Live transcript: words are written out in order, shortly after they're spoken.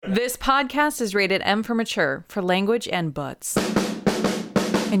This podcast is rated M for mature for language and butts.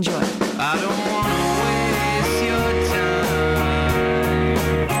 Enjoy. I don't wanna waste your time.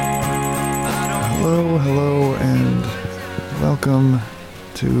 Hello, and welcome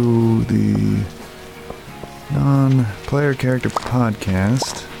to the non-player character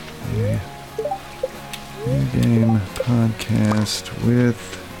podcast, a new game podcast with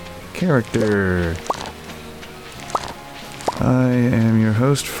character. I am your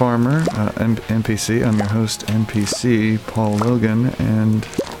host, Farmer, NPC. I'm your host, NPC, Paul Logan, and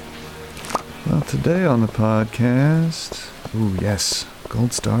well, today on the podcast, ooh yes,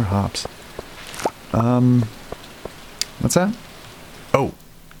 Gold Star hops. What's that? Oh,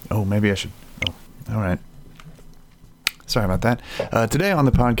 maybe I should. Oh, all right. Sorry about that. Today on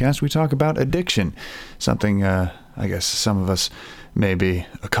the podcast, we talk about addiction, something I guess some of us may be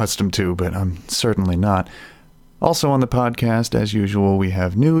accustomed to, but I'm certainly not. Also on the podcast, as usual, we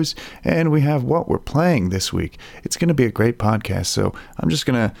have news, and we have what we're playing this week. It's going to be a great podcast, so I'm just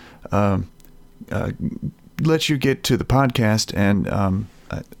going to let you get to the podcast, and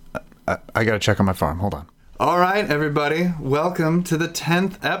I got to check on my farm. Hold on. All right, everybody. Welcome to the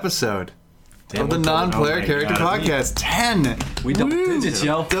 10th episode of the non-player character podcast. 10! We double digits,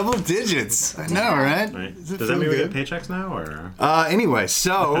 yo. Double digits. I know, right? Does that mean we get paychecks now, or? Anyway,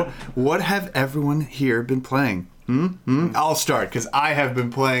 so what have everyone here been playing? I'll start, because I have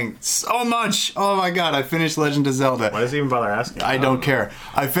been playing so much. Oh my god, I finished Legend of Zelda. Why does he even bother asking? I don't care.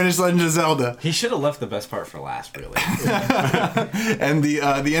 I finished Legend of Zelda. He should have left the best part for last, really. And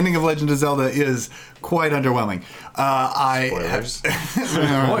the ending of Legend of Zelda is quite underwhelming. Spoilers.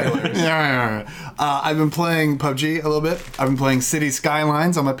 I've been playing PUBG a little bit. I've been playing City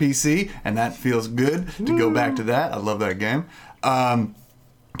Skylines on my PC, and that feels good to go back to that. I love that game. What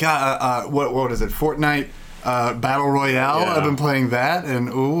is it? Fortnite Battle Royale. Yeah. I've been playing that, and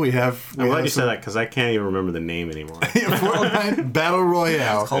I'm glad you said that, because I can't even remember the name anymore. Fortnite Battle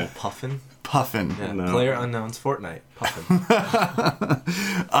Royale. It's called Puffin. Puffin. Yeah, No. Player Unknown's Fortnite. Puffin.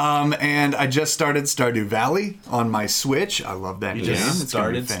 And I just started Stardew Valley on my Switch. I love that game. just It's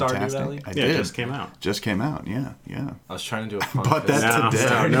gonna be started Stardew fantastic. Valley? I Yeah, did. it just came out. Just came out. Yeah. I was trying to do a pun. But that's No,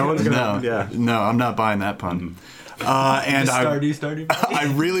 today. no one's gonna- No, I'm not buying that pun. And Stardew.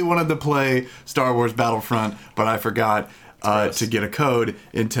 I really wanted to play Star Wars Battlefront, but I forgot to get a code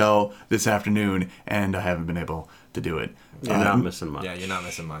until this afternoon, and I haven't been able to do it. You're not missing much. Yeah, you're not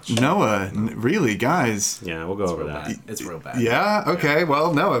missing much. Noah, really, guys? Yeah, we'll go over Real that. bad. It's real bad. Yeah. Okay.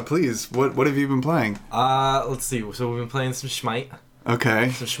 Well, Noah, please. What have you been playing? Let's see. So we've been playing some Schmite. Okay.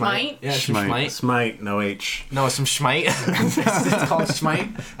 Some Schmite? Yeah, some Schmite. Schmite. Smite, no H. No, some Schmite. It's called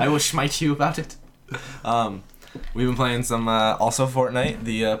Schmite. I will Schmite you about it. We've been playing some, also Fortnite,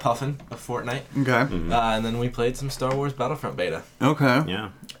 the Puffin of Fortnite. Okay. And then we played some Star Wars Battlefront beta. Okay. Yeah.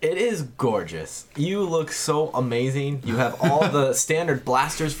 It is gorgeous. You look so amazing. You have all the standard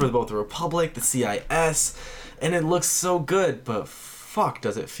blasters for both the Republic, the CIS, and it looks so good, but fuck,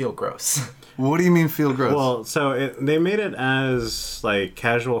 does it feel gross. What do you mean feel gross? Well, so they made it as like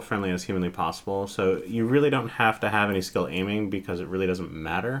casual friendly as humanly possible. So you really don't have to have any skill aiming, because it really doesn't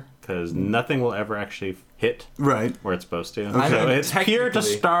matter, because nothing will ever actually hit right. where it's supposed to. Okay. So it's pure to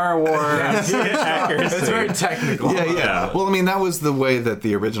Technically. Star Wars accuracy. It's very technical. Yeah. Well, I mean, that was the way that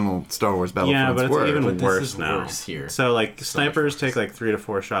the original Star Wars Yeah, Battlefronts but it's were. even But this worse is now. worse here. So like snipers worse. take like 3 to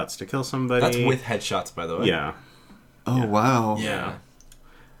 4 shots to kill somebody. That's with headshots, by the way. Yeah. Oh, wow. Yeah.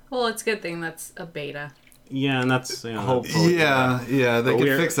 Well, it's a good thing that's a beta. Yeah, and that's Hopefully. Yeah, they But could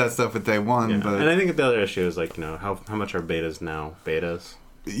we're- fix that stuff if they won, Yeah. but And I think the other issue is like how much are betas now betas.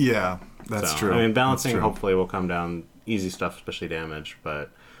 yeah, that's So, true. I mean, That's balancing true. hopefully will come down. Easy stuff, especially damage,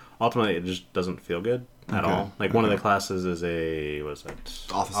 but ultimately it just doesn't feel good at Okay. all. Like one of the classes is a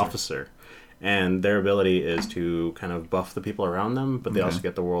Officer. officer, and their ability is to kind of buff the people around them, but they Okay. also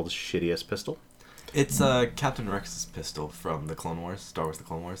get the world's shittiest pistol. It's Captain Rex's pistol from the Clone Wars, Star Wars: The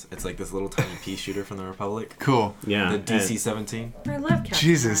Clone Wars. It's like this little tiny pea shooter from the Republic. Cool. Yeah, The and- DC-17. I love Captain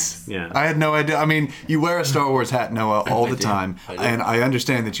Jesus. Yeah. I had no idea. I mean, you wear a Star Wars hat, Noah, all I the do. time, I do. and I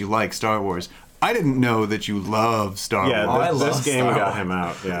understand that you like Star Wars. I didn't know that you love Star Yeah, Wars. I this love game Star got Wars. him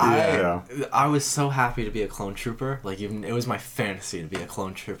out. Yeah, so. I was so happy to be a clone trooper. Like, even it was my fantasy to be a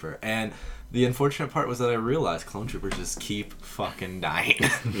clone trooper. And the unfortunate part was that I realized clone troopers just keep fucking dying.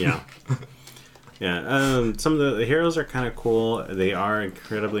 Yeah. Yeah, some of the heroes are kind of cool. They are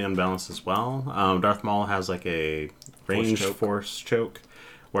incredibly unbalanced as well. Darth Maul has like a range force choke,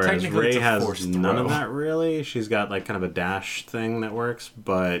 whereas Technically, Rey it's a has force none throw. of that really. She's got like kind of a dash thing that works,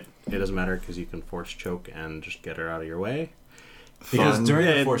 but it doesn't matter because you can force choke and just get her out of your way. Because fun. during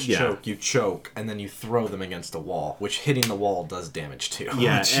Yeah, the forced yeah. choke, you choke, and then you throw them against a wall, which hitting the wall does damage too.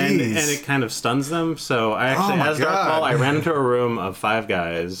 Yeah, and jeez. it kind of stuns them. So I actually, Oh my as Darth God. Maul, I ran into a room of 5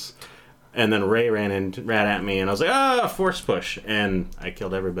 guys, and then Ray ran at me, and I was like, force push, and I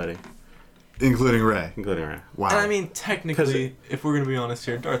killed everybody, Including Ray. including Ray. Wow. And I mean, technically, if we're gonna be honest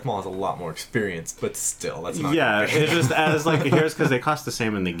here, Darth Maul has a lot more experience, but still, that's not. Yeah, it just as like heroes because they cost the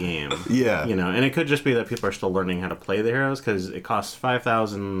same in the game. Yeah. You know, and it could just be that people are still learning how to play the heroes because it costs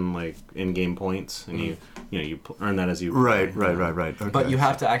 5,000 like in-game points, and you earn that as you Right. play. Okay. But you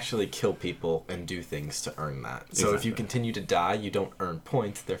have to actually kill people and do things to earn that. So if you Exactly. continue to die, you don't earn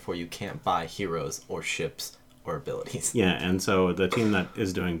points. Therefore, you can't buy heroes or ships or abilities. Yeah, and so the team that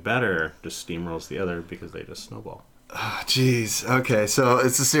is doing better just steamrolls the other because they just snowball. Jeez. Okay, so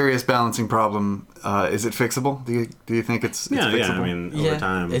it's a serious balancing problem. Is it fixable? Do you think it's Yeah, fixable? I mean, over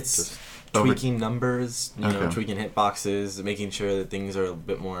time, it's just tweaking numbers, Okay. tweaking hitboxes, making sure that things are a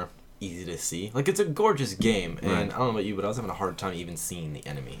bit more easy to see. Like, it's a gorgeous game, and Right. I don't know about you, but I was having a hard time even seeing the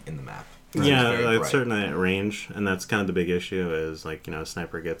enemy in the map. It was yeah, very it's bright. certainly at range, and that's kind of the big issue. Is like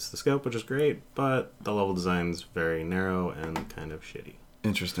sniper gets the scope, which is great, but the level design's very narrow and kind of shitty.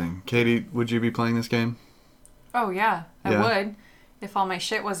 Interesting. Katie, would you be playing this game? Oh, yeah, I Yeah. would. If all my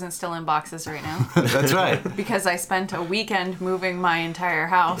shit wasn't still in boxes right now. That's right. Because I spent a weekend moving my entire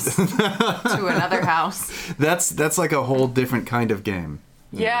house to another house. That's like a whole different kind of game.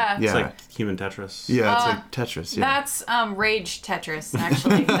 Yeah. Yeah. It's like human Tetris. Yeah, it's like Tetris. Yeah. That's Rage Tetris,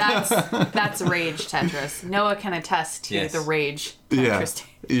 actually. That's Rage Tetris. Noah can attest to Yes. the Rage Yeah. Tetris.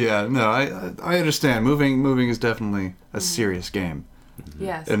 Yeah. No, I understand. Moving is definitely a serious game.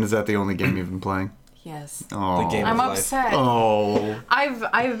 Yes. And is that the only game you've been playing? Yes. Oh. The game I'm of life. upset. Oh.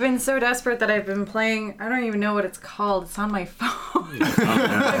 I've been so desperate that I've been playing. I don't even know what it's called. It's on my phone.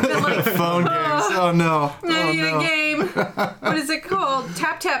 I've been like, Phone games. Oh no. I Oh need a no. game. What is it called?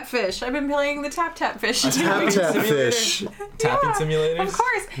 Tap Tap Fish. I've been playing the Tap Tap Fish. Tap tap fish. Tapping Yeah, simulators? Of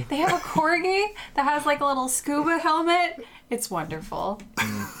course. They have a corgi that has like a little scuba helmet. It's wonderful.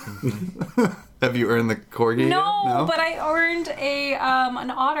 Have you earned the corgi? No, but I earned an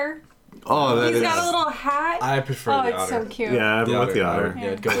otter. Oh, that He's is. got a little hat. I prefer Oh, the it's otter. so cute. Yeah, I'm with the otter. Yeah, go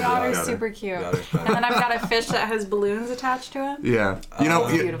with the the otter's otter. super cute. The otter's better. And then I've got a fish that has balloons attached to him. Yeah. You know,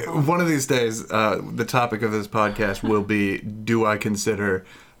 That's beautiful. one of these days, the topic of this podcast will be: do I consider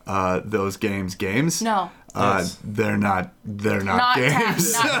those games games? No. Yes. They're not Not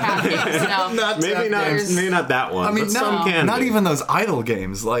games. tap games, no. Not Maybe tap not. games. Maybe not that one. I mean, but no, some can. not be. even those idle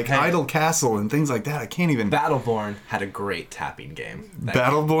games like Hey. Idle Castle and things like that. I can't even. Battleborn had a great tapping game.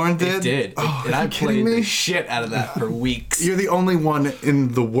 Battleborn did. It did. Oh, And are I you kidding played me? the shit out of that for weeks. You're the only one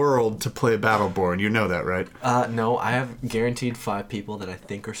in the world to play Battleborn. You know that, right? No, I have guaranteed 5 people that I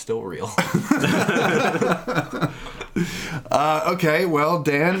think are still real. Okay, well,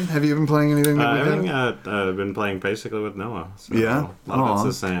 Dan, have you been playing anything that we've Everything done? I've been playing basically with Noah. So Yeah? a lot of Aw. it's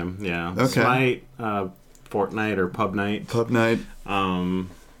the same. Yeah. Okay. Smite, Fortnite or Pub Night, Pub night.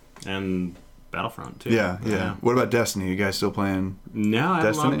 and Battlefront too. Yeah. What about Destiny? You guys still playing? No, I haven't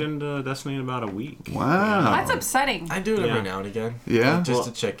Destiny? logged into Destiny in about a week. Wow. That's upsetting. I do it Yeah. every now and again. Yeah? Like, just Well,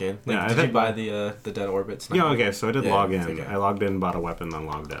 to check in. Like, yeah, I did you think- buy the Dead Orbit sniper? Yeah, okay, so I did Yeah, log it's in. okay. I logged in, bought a weapon, then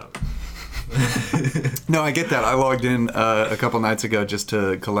logged out. No, I get that. I logged in a couple nights ago just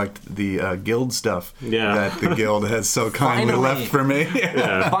to collect the guild stuff Yeah. that the guild has so kindly Finally. left for me.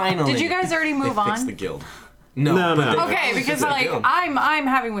 Yeah. Finally. Did you guys already They move fixed on? the guild. No. No, but no. they- Okay, they because fixed the like guild. I'm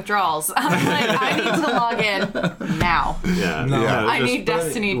having withdrawals. I'm like I need to log in now. Yeah. No. Yeah. I just- need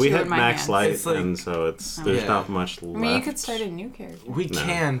Destiny We 2 hit in my max hands. light, It's like- and so there's Yeah. not much I left. mean, you could start a new character. We No.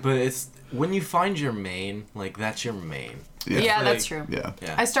 can, but it's when you find your main, like that's your main. Yeah, Like- that's true. Yeah.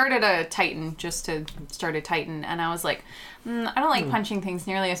 Yeah. I started a Titan just to start a Titan, and I was like, I don't like punching things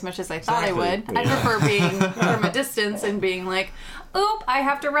nearly as much as I thought I would. Exactly. I prefer being from a distance and being like, oop, I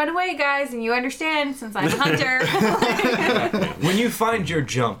have to run away, guys, and you understand since I'm a hunter. When you find your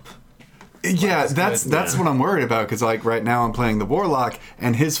jump, Yeah, That's that's good. what I'm worried about because like right now I'm playing the Warlock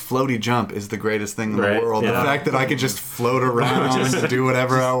and his floaty jump is the greatest thing in the Right, world. The yeah. fact that I could just float around and do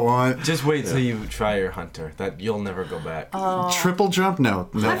whatever I want. just wait till you try your hunter. That you'll never go back. Triple jump? No,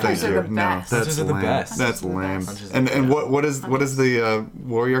 thank Hunters are you. the No, best. that's Hunters are the lame. best. That's Hunters are the lame. best. Hunters are And the and best. what is the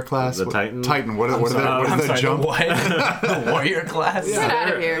warrior class? The What- Titan? Titan. What is the jump? What? the warrior class? Get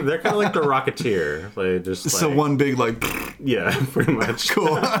out of here. They're kind of like the Rocketeer. They just So like, one big like yeah, pretty much.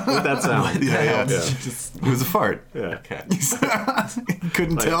 cool. With that sound. What? Yeah, yeah. Did you just... It was a fart. Yeah. Okay. You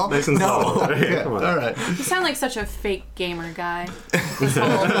couldn't Like, tell? nice and solid. Yeah, Come on. all right. You sound like such a fake gamer guy. This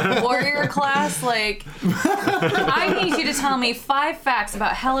whole warrior class, like, I need you to tell me 5 facts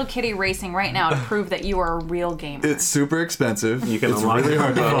about Hello Kitty racing right now to prove that you are a real gamer. It's super expensive. You can it's unlock really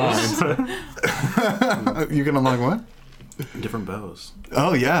hard to bows. find. You can unlock what? Different bows.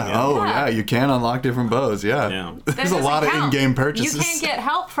 Oh, yeah. Oh, yeah. You can unlock different bows. Yeah. Yeah. That There's a doesn't lot of count. in-game purchases. You can't get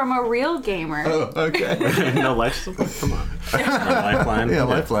help from a real gamer. Oh, okay. No life support? Come on. Lifeline? Yeah,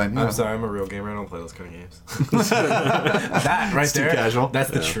 Lifeline. Yeah. I'm sorry, I'm a real gamer. I don't play those kind of games. That right It's too there. casual.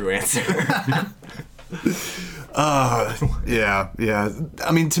 That's the true answer. Yeah.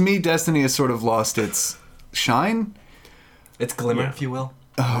 I mean, to me, Destiny has sort of lost its shine. It's glimmer, if you will.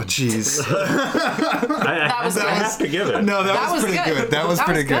 Oh, jeez. I was have to give it. No, that was pretty good. That was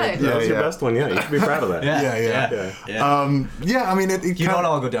pretty good. That was your best one, yeah. You should be proud of that. Yeah. Yeah, I mean, it You don't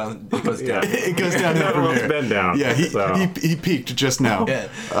all go down. It goes down. it goes downhill from Well, it's here. been down. Yeah, so. he peaked just now. Yeah.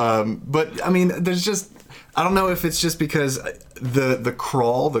 But I mean, there's just, I don't know if it's just because the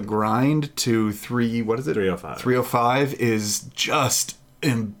crawl, the grind to 305. 305 is just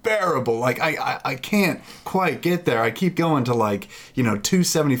unbearable. Like I can't quite get there. I keep going to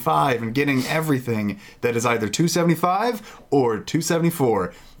 275 and getting everything that is either 275 or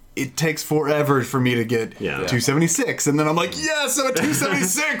 274. It takes forever for me to get 276, and then I'm like, yes, I'm at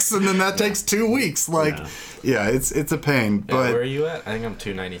 276, and then that takes 2 weeks. It's a pain. Yeah, But where are you at? I think I'm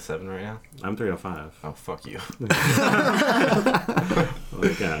 297 right now. I'm 305. Oh, fuck you.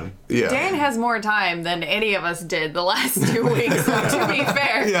 yeah, Dan has more time than any of us did the last 2 weeks, to be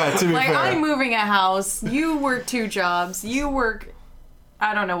fair. Yeah, to be fair. I'm moving a house. You work 2 jobs. You work...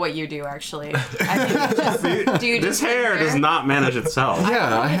 I don't know what you do, actually. I think you just, do you This just hair does not manage itself.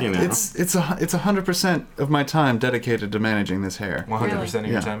 yeah. You know. It's 100% of my time dedicated to managing this hair. 100% of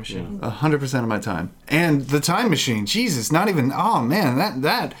your Yeah. time machine. 100% of my time. And the time machine, Jesus, not even. Oh man,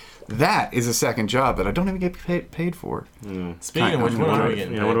 that is a second job that I don't even get paid for. Speaking of which, what are we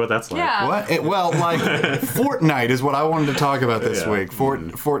getting? I wonder what that's like. Yeah. What? Fortnite is what I wanted to talk about this Yeah. week.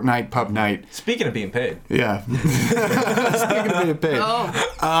 Fortnite pub night. Speaking of being paid. Yeah. Speaking of being paid. Oh,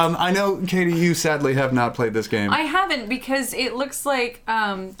 I know, Katie, you sadly have not played this game. I haven't, because it looks like,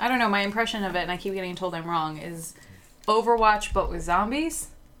 I don't know, my impression of it, and I keep getting told I'm wrong, is Overwatch but with zombies.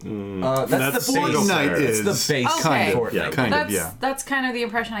 That's the single Fortnite player. is It's the base Okay. kind of, Fortnite. Yeah. kind of, yeah. That's kind of the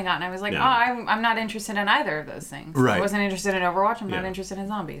impression I got, and I was like, Yeah. I'm not interested in either of those things. Right. I wasn't interested in Overwatch. I'm not Yeah. interested in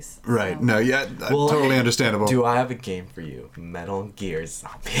zombies. Right. So- No. Yeah. Well, Totally understandable. Do I have a game for you? Metal Gear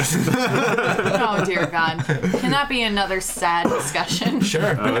Zombies. Oh dear God! Can that be another sad discussion?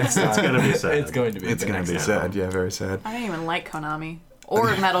 Sure. It's going to be sad. It's going to be. It's the gonna next be one. sad. Yeah. Very sad. I don't even like Konami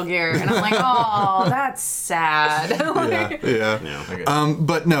or Metal Gear, and I'm like, oh, that's sad. Yeah. Yeah. Okay.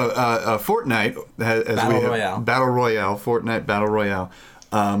 But no, Fortnite, as Battle we have, Royale. Battle Royale, Fortnite Battle Royale,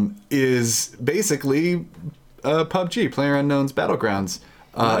 is basically PUBG, PlayerUnknown's Battlegrounds.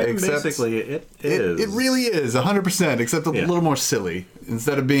 Except Basically, it is. It really is 100%, except a Yeah. little more silly.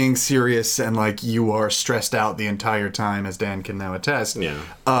 Instead of being serious and like you are stressed out the entire time, as Dan can now attest. Yeah.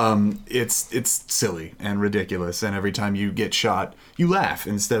 It's silly and ridiculous, and every time you get shot, you laugh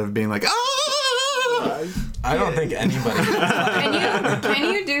instead of being like, ah! I don't think anybody.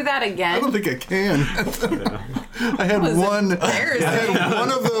 Can you do that I again? don't think I can. I had was one. I embarrassing. had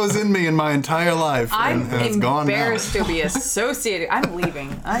one of those in me in my entire life, I'm and it's gone now. embarrassed to be associated. I'm leaving.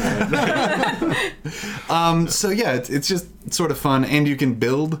 So yeah, it's just sort of fun, and you can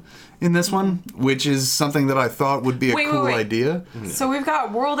build in this one, which is something that I thought would be a Wait, cool wait. idea. So we've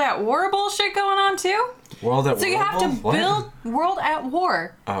got World at War bullshit going on too. World at So you have to War? build World at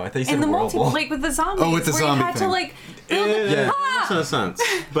War. Oh, I thought you said In the World multi, War. like with the zombies, Oh, with the where zombie you had to thing. like build. Yeah. Ah! In a sense.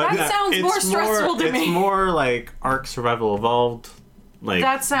 But That sounds it's more stressful to me. It's more like Ark Survival Evolved. Like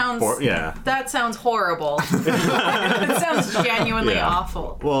That sounds. yeah. That sounds horrible. That sounds genuinely Yeah.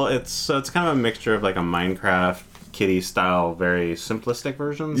 awful. Well, it's kind of a mixture of like a Minecraft kitty style, very simplistic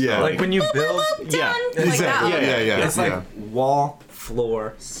versions. Yeah. Like when you build. Yeah. Like Exactly. that. Yeah. It's like wall,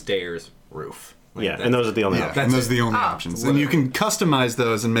 floor, stairs, roof. Like Yeah, that's- and those are the only Yeah, options. and those are the only Oh. options. And you can customize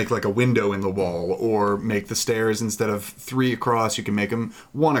those and make like a window in the wall, or make the stairs instead of 3 across, you can make them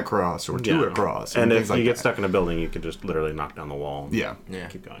 1 across or 2 Yeah. across. And things if like you get that. stuck in a building, you could just literally knock down the wall. And Yeah. Yeah.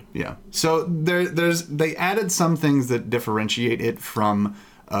 Keep going. Yeah. So they added some things that differentiate it from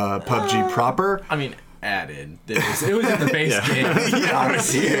PUBG proper. I mean, added. It was in the base game.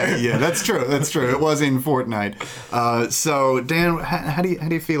 Honestly. Yeah, that's true. That's true. It was in Fortnite. So Dan, how do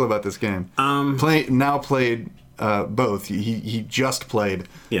you feel about this game? Played both. He just played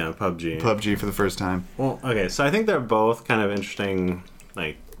Yeah, PUBG. PUBG for the first time. Well, okay, so I think they're both kind of interesting,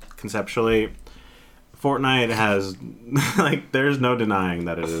 like conceptually, Fortnite has like there's no denying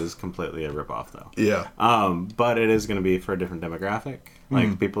that it is completely a ripoff though. Yeah. But it is going to be for a different demographic,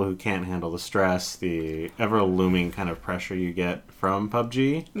 like people who can't handle the stress, the ever looming kind of pressure you get from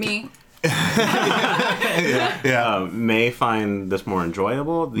PUBG. Me. May find this more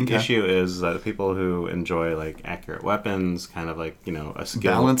enjoyable. The issue is that people who enjoy like accurate weapons, kind of like a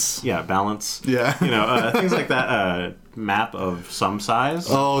skill Balance. Yeah, balance. Yeah. Things like that. Map of some size.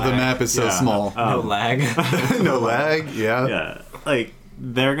 Oh, the map is so small. No lag. No lag. Yeah. Yeah, like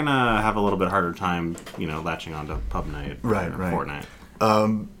they're gonna have a little bit harder time, latching onto Pub Night or Right. Fortnite.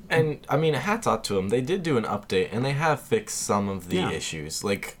 And I mean, hats off to them. They did do an update, and they have fixed some of the issues,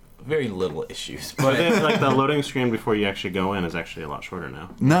 like very little issues. But like the loading screen before you actually go in is actually a lot shorter now.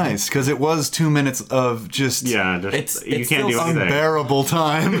 Nice, because it was 2 minutes of just You It's can't still do anything. unbearable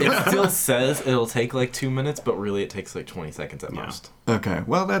time. It still says it'll take like 2 minutes, but really it takes like 20 seconds at most. Okay,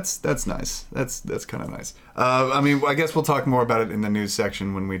 well that's nice. That's kind of nice. I guess we'll talk more about it in the news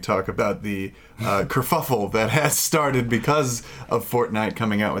section when we talk about the kerfuffle that has started because of Fortnite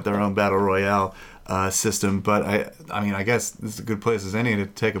coming out with their own battle royale system. But I guess this is a good place as any to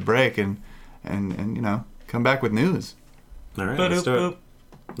take a break and come back with news. All right, let's do it.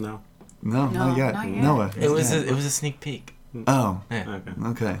 No. No, not yet. not yet. Noah. It was a sneak peek. Oh. Yeah.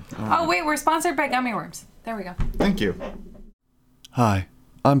 Okay. Oh wait, we're sponsored by gummy worms. There we go. Thank you. Hi,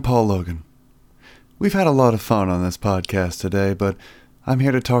 I'm Paul Logan. We've had a lot of fun on this podcast today, but I'm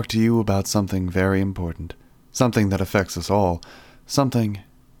here to talk to you about something very important. Something that affects us all. Something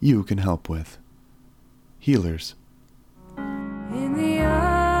you can help with. Healers. In the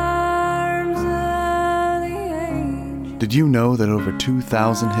arms of the angel. Did you know that over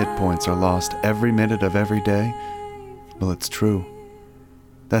 2,000 hit points are lost every minute of every day? Well, it's true.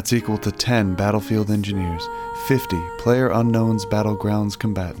 That's equal to 10 battlefield engineers, 50 Player Unknown's Battlegrounds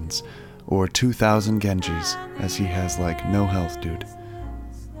combatants, or 2,000 Genjis, as he has like no health, dude.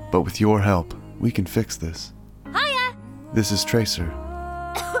 But with your help, we can fix this. Hiya! This is Tracer.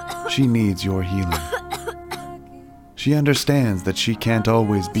 She needs your healing. She understands that she can't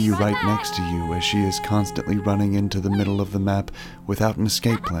always be right next to you as she is constantly running into the middle of the map without an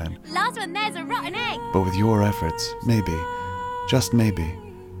escape plan. Last one there's a rotten egg. But with your efforts, maybe, just maybe,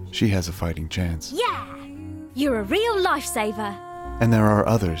 she has a fighting chance. Yeah! You're a real lifesaver. And there are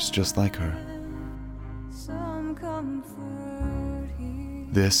others just like her. Some comfort here.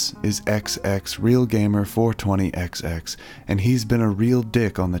 This is XX Real Gamer 420XX, and he's been a real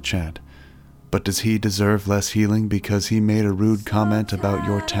dick on the chat. But does he deserve less healing because he made a rude comment about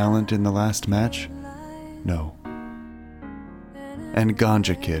your talent in the last match? No. And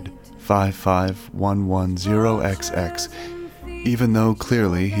Ganja Kid 55110XX, even though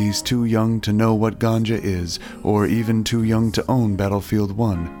clearly he's too young to know what ganja is, or even too young to own Battlefield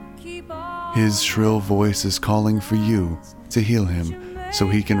 1, his shrill voice is calling for you to heal him so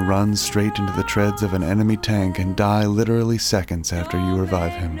he can run straight into the treads of an enemy tank and die literally seconds after you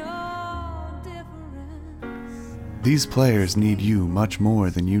revive him. These players need you much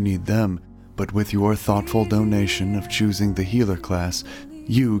more than you need them, but with your thoughtful donation of choosing the healer class,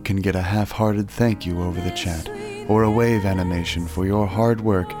 you can get a half-hearted thank you over the chat, or a wave animation for your hard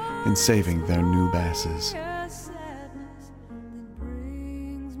work in saving their new basses. Sadness that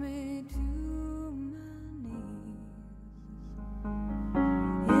brings me to my knees.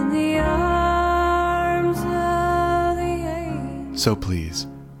 In the arms of the angel. So please,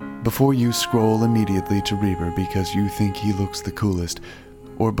 before you scroll immediately to Reaper because you think he looks the coolest,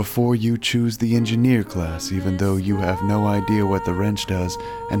 or before you choose the engineer class even though you have no idea what the wrench does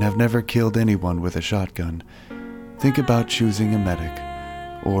and have never killed anyone with a shotgun, think about choosing a medic,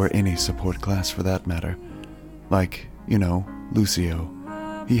 or any support class for that matter. Like, Lucio.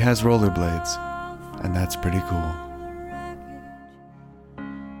 He has rollerblades, and that's pretty cool.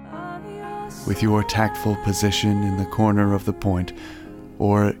 With your tactful position in the corner of the point,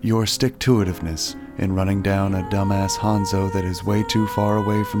 or your stick-to-itiveness in running down a dumbass Hanzo that is way too far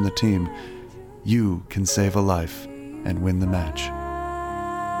away from the team, you can save a life and win the match.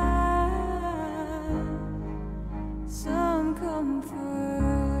 Some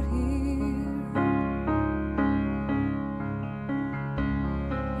comfort here.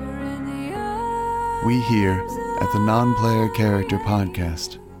 You're in the arms We here at the Non-Player Character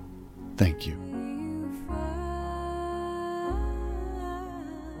Podcast, thank you.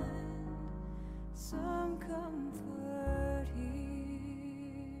 some comfort here.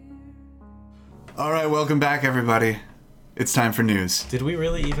 All right, welcome back, everybody. It's time for news. Did we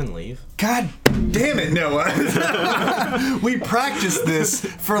really even leave? God damn it, Noah. We practiced this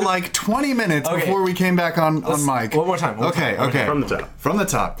for like 20 minutes before we came back on mic. One more time. Okay. From the top. From the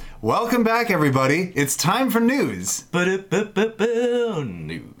top. Welcome back, everybody. It's time for news. News.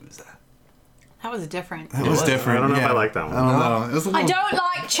 That was different. It was different. I don't know if yeah. I like that one. I don't know. It was a I little... don't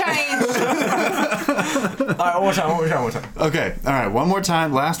like change. All right, one more time. Okay, all right, one more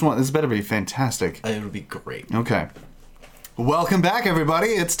time. Last one. This better be fantastic. It'll be great. Okay. Welcome back, everybody.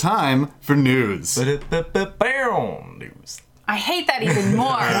 It's time for news. News. I hate that even more.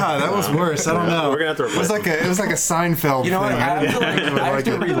 Ah, that was worse. I don't know. We're gonna have to It was like a Seinfeld You know what? thing. I have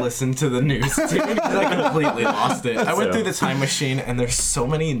to it. re-listen to the news too because I completely lost it. I went through the time machine and there's so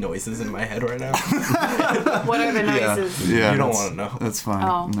many noises in my head right now. What are the noises? Yeah, You don't that's- want to know. That's fine.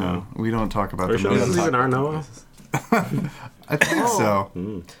 Oh. No, we don't talk about Are the you sure this noises. is even our Noah? I think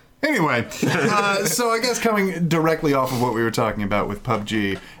so. Anyway, so I guess coming directly off of what we were talking about with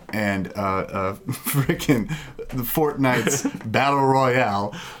PUBG and freaking the Fortnite's Battle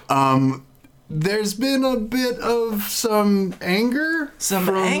Royale, there's been a bit of some anger. Some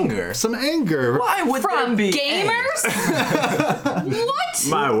anger? Some anger. Why would From there be gamers? What?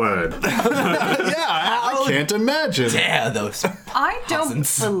 My word. Yeah, I can't imagine. Yeah, those. I don't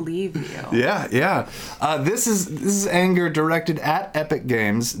Cousins. believe you. Yeah. This is anger directed at Epic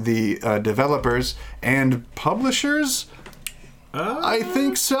Games, the developers and publishers. I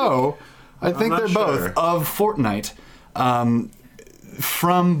think so. I think not they're sure. both of Fortnite.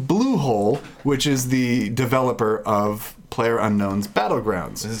 From Bluehole, which is the developer of PlayerUnknown's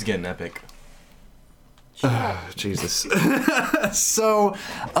Battlegrounds. This is getting epic. Jesus. So,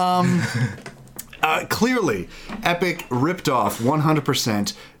 clearly, Epic ripped off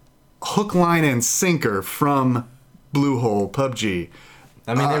 100% hook, line, and sinker from Bluehole PUBG.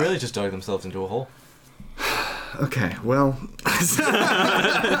 I mean, they really just dug themselves into a hole. Okay, well...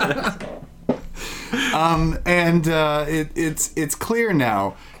 it's clear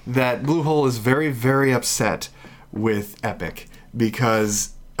now that Bluehole is very, very upset with Epic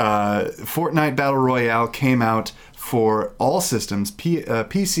because Fortnite Battle Royale came out for all systems,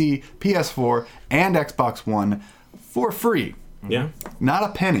 PC, PS4, and Xbox One for free. Yeah. Not a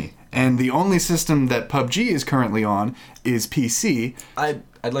penny. And the only system that PUBG is currently on is PC.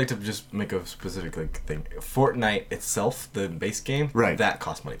 I'd like to just make a specific thing. Fortnite itself, the base game, Right. that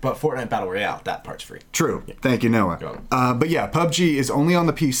costs money. But Fortnite Battle Royale, that part's free. True. Thank you, Noah. But yeah, PUBG is only on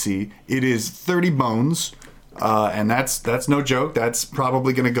the PC. It is 30 bones, and that's no joke. That's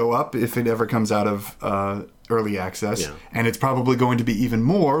probably going to go up if it ever comes out of early access. Yeah. And it's probably going to be even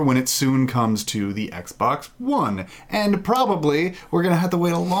more when it soon comes to the Xbox One. And probably we're going to have to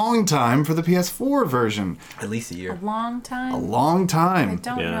wait a long time for the PS4 version. At least a year. Long time? A long time. I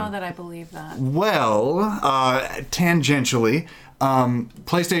don't Yeah. know that I believe that. Well, tangentially,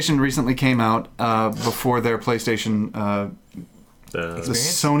 PlayStation recently came out before their PlayStation, the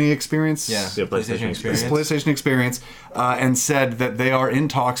Sony experience. Yeah, Yeah, PlayStation experience. PlayStation experience, and said that they are in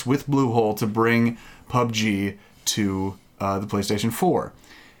talks with Bluehole to bring PUBG to the PlayStation 4.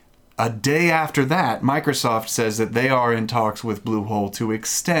 A day after that, Microsoft says that they are in talks with Bluehole to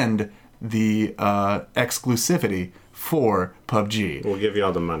extend the exclusivity for PUBG. We'll give you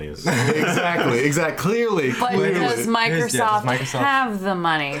all the monies. Exactly. Clearly. But does Microsoft, Microsoft have the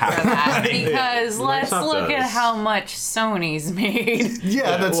money for that? Because let's Microsoft look at does. how much Sony's made.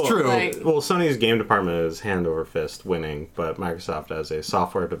 Yeah, that's well, true. like- Well, Sony's game department is hand over fist winning, but Microsoft as a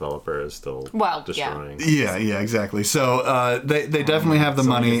software developer is still Well, destroying. Yeah, exactly. So they definitely have the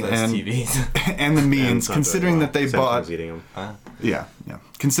money and TVs. and the means, It's not considering doing that they well. bought Samsung's eating them. yeah,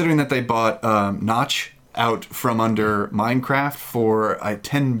 considering that they bought Notch out from under Minecraft for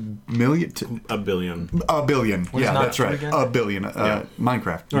 $10 million, A billion. a billion. Yeah, Notch that's right, again? a billion.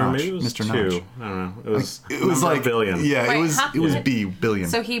 Minecraft. Or Notch, maybe it was Mr. two. Notch. I don't know. It was It was number like billion. Yeah, Wait, it was huh? it was B billion.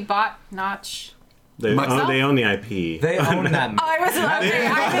 So he bought Notch. They, Myself? they own the IP. They own that. I wasn't okay.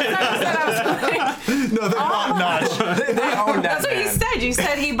 I was like, no, they bought Notch. They own that. that's what you man. said. You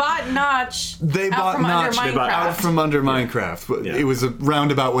said he bought Notch. They out bought from Notch. under They bought Minecraft. Out from under Minecraft. Yeah. It was a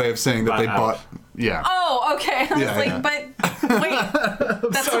roundabout way of saying that Bought they out. bought. Yeah. Oh, okay. I was Yeah, like, yeah. but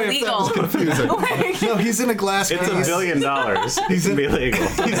wait, that's Sorry if that illegal. was confusing. Like- No, he's in a glass It's case. $1 billion. He's in- be legal.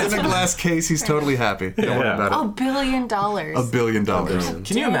 He's in a glass case. He's totally happy. Don't worry Yeah. about $1 it. billion. $1 billion.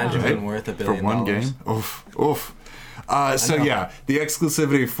 Can you imagine being worth $1 For billion? one game? Oof. So yeah, the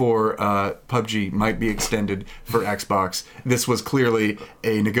exclusivity for PUBG might be extended for Xbox. This was clearly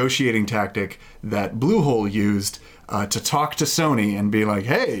a negotiating tactic that Bluehole used to talk to Sony and be like,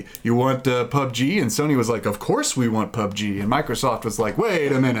 hey, you want PUBG? And Sony was like, of course we want PUBG. And Microsoft was like,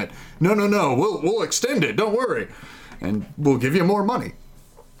 wait a minute. No, we'll extend it. Don't worry. and we'll give you more money.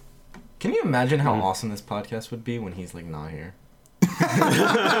 Can you imagine how awesome this podcast would be when he's like not here?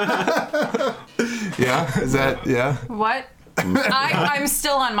 Yeah, is that yeah? What? I'm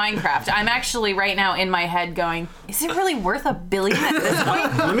still on Minecraft. I'm actually right now in my head going, is it really worth $1 billion at this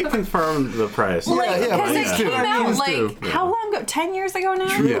point? Let me confirm the price. Yeah, Because please it do. came out Please like do. how long ago? 10 years ago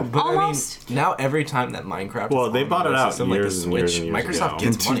now? Yeah. But Almost. I mean, now every time that Minecraft Well, is they on bought their it out system, like the years and years Switch, and years Microsoft ago.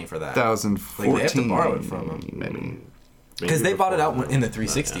 gets money for that. 2014. Like, they have to borrow it from them. Maybe. Because they bought it out in the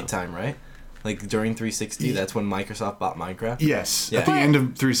 360 Yeah. time, right? Like during 360, that's when Microsoft bought Minecraft. Yes, Yeah. at the end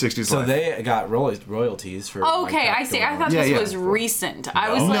of 360's So life. they got royalties for. Okay, Minecraft I see. going I thought on. Yeah, this yeah. was recent.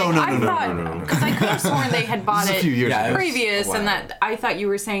 I was No, like, no, I no, thought, no. because I could have sworn they had bought This is it a few years Yeah, ago. it was previous, a while. and that I thought you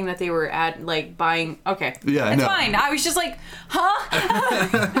were saying that they were at like buying. Okay, Yeah, it's no. fine. I was just like,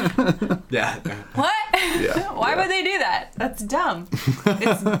 huh? Yeah. What? Yeah, Why would they do that? That's dumb.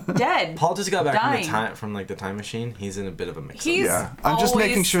 It's dead. Paul just got back Dying. from the time machine. He's in a bit of a mix. He's Yeah, I'm just always-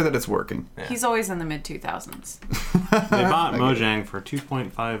 making sure that it's working. He's always in the mid 2000s. They bought Mojang for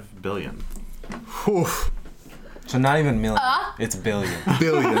 $2.5 billion. Whew. So not even million. It's billion.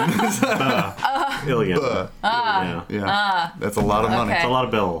 Billion. Billion. Buh. Yeah. Yeah, that's a lot of money. Okay. It's a lot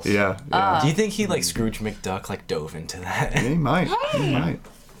of bills. Yeah, yeah. Do you think he like Scrooge McDuck like dove into that? He might. He might.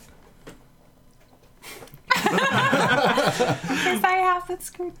 Because I have that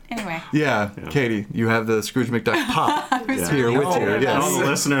screwed. Anyway. Yeah, Katie, you have the Scrooge McDuck pop was here really with you. excited And all Yes. the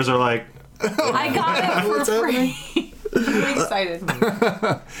listeners are like, I got it for free. I'm really excited.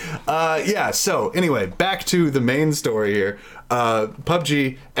 Yeah, so anyway, back to the main story here.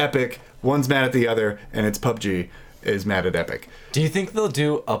 PUBG, Epic, one's mad at the other, and it's PUBG is mad at Epic. Do you think they'll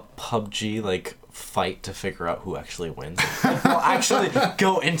do a PUBG like fight to figure out who actually wins? Like, they'll actually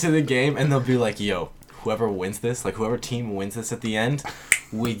go into the game and they'll be like, "Yo, whoever wins this, like whoever team wins this at the end,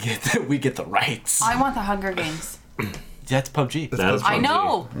 we get the rights." I want the Hunger Games. That's PUBG. that is I PUBG.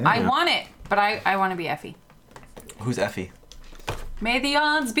 know. I want it. But I want to be Effie. Who's Effie? May the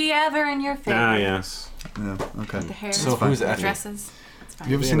odds be ever in your favor. Ah, yes. Yeah, okay. The hair, So who's Effie? dresses. It's fine.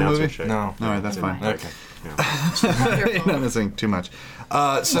 You ever The seen the announcer movie? chick. No. All right, that's Never fine. mind. Okay. Wonderful. Not missing too much.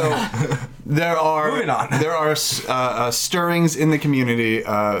 So there are Moving on. there are stirrings in the community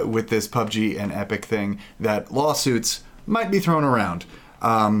with this PUBG and Epic thing that lawsuits might be thrown around.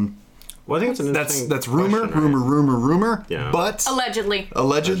 Well, I think it's an interesting That's rumor, question, right? rumor. Yeah. But Allegedly.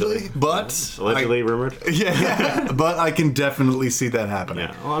 allegedly, but Allegedly rumored. yeah, but I can definitely see that happening.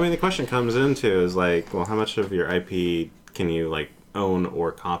 Yeah. Well, I mean, the question comes into is like, well, how much of your IP can you like own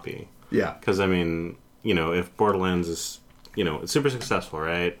or copy? Yeah. Because I mean, you know, if Borderlands is, you know, it's super successful,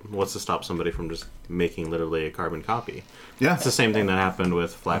 right? What's to stop somebody from just making literally a carbon copy? Yeah. It's the same thing that happened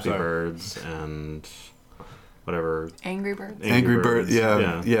with Flappy sorry. Birds and whatever. Angry Birds. Angry Bird,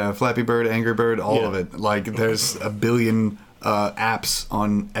 yeah, Flappy Bird, Angry Bird, all Yeah. of it. Like, there's a billion apps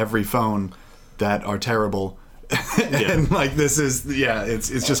on every phone that are terrible, and like this is,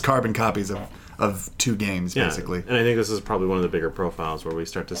 it's just carbon copies of two games basically. And I think this is probably one of the bigger profiles where we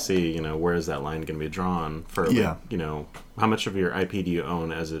start to see, you know, where is that line going to be drawn for, like, Yeah. you know, how much of your IP do you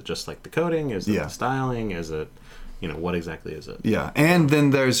own? Is it just like the coding? Is it Yeah. the styling? Is it, you know, what exactly is it? Yeah, and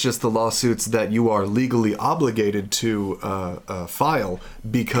then there's just the lawsuits that you are legally obligated to file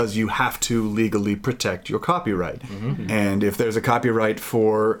because you have to legally protect your copyright. And if there's a copyright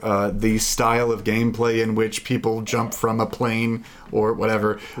for the style of gameplay in which people jump from a plane or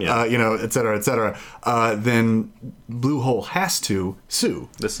whatever, you know, et cetera, then Bluehole has to sue.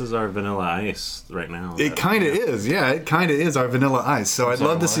 This is our Vanilla Ice right now. It kind of is, it kind of is our Vanilla Ice. So I'd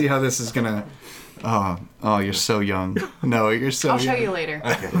love to see how this is gonna. Oh, you're so young. No, you're so. I'll show young. you later.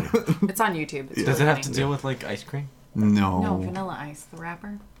 Okay. It's on YouTube. It's Does it have to funny. deal with like ice cream? No, Vanilla Ice, the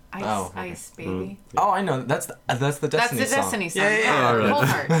rapper. Ice, Oh, okay. Ice, baby. Oh, I know. That's the That's Destiny the song. Destiny song. Yeah, yeah. All right. Whole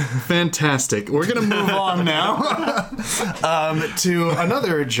heart. Fantastic. We're going to move on now to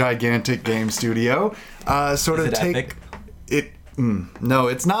another gigantic game studio. Sort Is of it take Epic? it. No,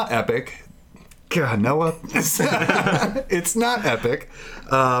 it's not Epic. God, Noah. It's not Epic.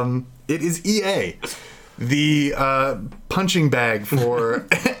 It is EA. The punching bag for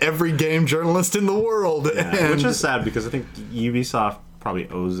every game journalist in the world. Yeah, which is sad because I think Ubisoft probably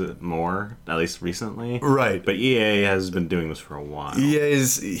owes it more, at least recently. Right. But EA has been doing this for a while.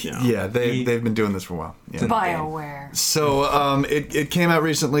 EA's, they've been doing this for a while. Yeah. BioWare. So it came out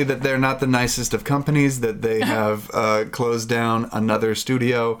recently that they're not the nicest of companies, that they have closed down another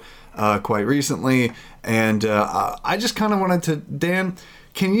studio quite recently. And I just kind of wanted to, Dan,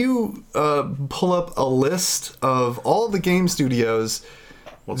 can you pull up a list of all the game studios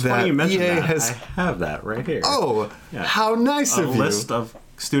Well, it's that funny you mentioned EA that. has... I have that right here. Oh, Yeah. how nice a of you. list of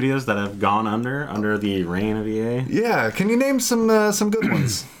studios that have gone under the reign of EA. Yeah, can you name some good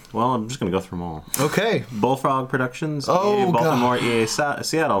ones? Well, I'm just gonna go through them all. Okay. Bullfrog Productions, Oh, EA Baltimore, God. EA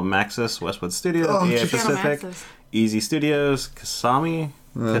Seattle, Maxis, Westwood Studios, Oh, EA geez. Pacific, Maxis. Easy Studios, Kasami,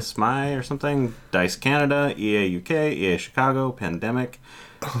 Kismai or something, Dice Canada, EA UK, EA Chicago, Pandemic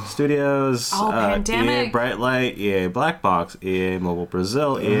Studios, Oh, EA Pandemic. Brightlight, EA Black Box, EA Mobile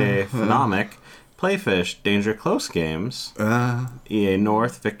Brazil, EA Phenomic, Playfish, Danger Close Games, EA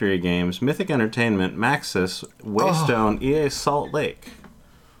North, Victory Games, Mythic Entertainment, Maxis, Waystone, EA Salt Lake.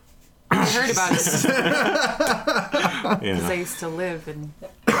 I heard about it because I Yeah. used to live in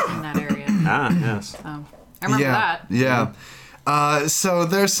that area. Yes. So I remember that. Yeah. So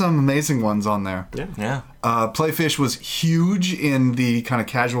there's some amazing ones on there. Yeah. Playfish was huge in the kind of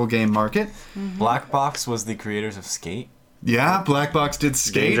casual game market. Black Box was the creators of Skate. Yeah, Black Box did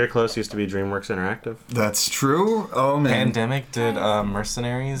Skate. Danger Close used to be DreamWorks Interactive. That's true. Oh, man. Pandemic did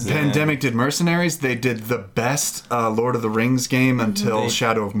Mercenaries. Pandemic did Mercenaries. They did the best Lord of the Rings game until They-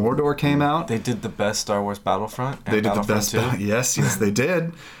 Shadow of Mordor came out. They did the best Star Wars Battlefront. And They did the Battlefront best. 2. Yes, they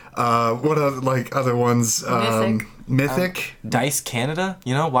did. What other ones? Mythic. Mythic. Dice Canada.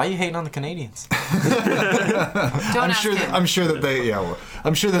 You know why are you hating on the Canadians? Don't ask him. I'm sure that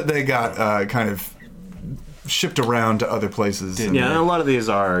they got kind of shipped around to other places. and- Yeah, and a lot of these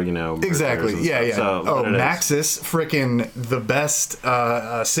are, Exactly. mergers and Yeah, yeah. stuff, so Oh, what it is- Maxis, frickin' the best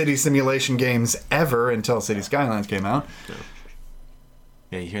city simulation games ever until City Skylines came out.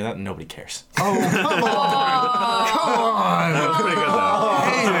 Yeah, you hear that? Nobody cares. Oh, come on! Come on! That was pretty good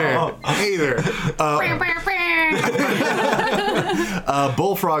though. Hater.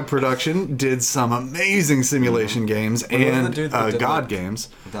 Bullfrog Production did some amazing simulation games was and the dude that did, God like- games.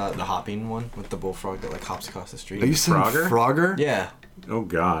 The hopping one with the bullfrog that like hops across the street. Are you saying Frogger? Frogger? Yeah. Oh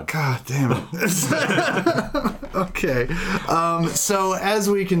God. God damn it. Okay. So as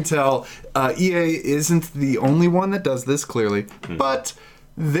we can tell, EA isn't the only one that does this, clearly, but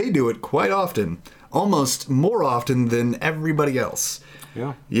they do it quite often. Almost more often than everybody else.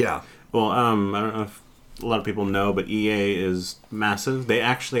 Yeah. Yeah. Well, I don't know if a lot of people know, but EA is massive. They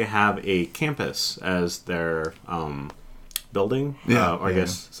actually have a campus as their building. Yeah, Or I yeah.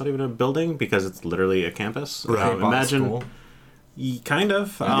 guess it's not even a building because it's literally a campus. Right. Imagine. School. Kind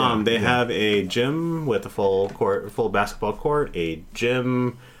of. They have a gym with a full basketball court, a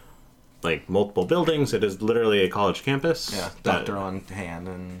gym, like multiple buildings. It is literally a college campus. Yeah. that- Doctor on hand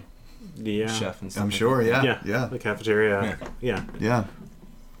and Yeah. chef and stuff. I'm like sure, that. yeah. Yeah. The cafeteria. Yeah. Yeah.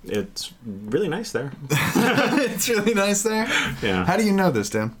 It's really nice there. It's really nice there. Yeah. How do you know this,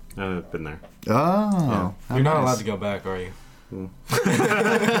 Dan? I've been there. Oh. how You're not nice. allowed to go back, are you?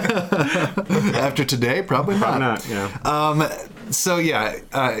 After today, probably not. Not, yeah. So yeah,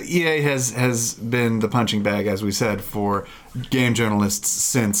 EA has been the punching bag, as we said, for game journalists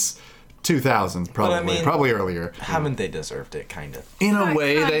since 2000, probably, mean- probably earlier. Haven't they deserved it, kind of? In a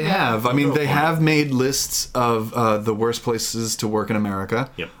way, they Kinda. have. I mean, they have made lists of the worst places to work in America.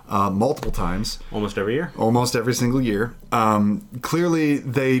 Yep. Multiple times, Almost every year. almost every single year. Clearly,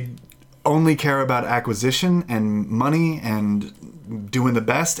 they only care about acquisition and money and doing the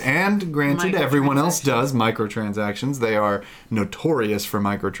best. And granted, everyone else does microtransactions. They are notorious for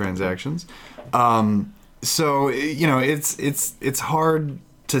microtransactions. So it's hard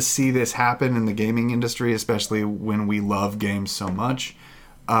to see this happen in the gaming industry, especially when we love games so much.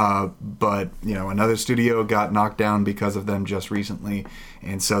 But another studio got knocked down because of them just recently,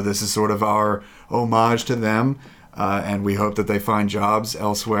 and so this is sort of our homage to them. And we hope that they find jobs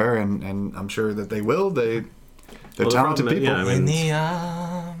elsewhere, and I'm sure that they will. They're the talented problem is- people. yeah, I mean- In the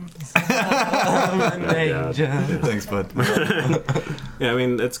arms of an angel. Thanks, bud. Yeah, I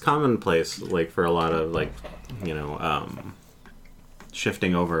mean it's commonplace, like for a lot of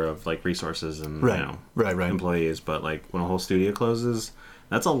shifting over of like resources and Right, right. employees. But like when a whole studio closes,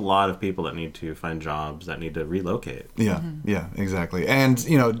 that's a lot of people that need to find jobs, that need to relocate. Yeah, yeah, exactly. And,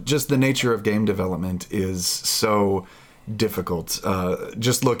 just the nature of game development is so difficult.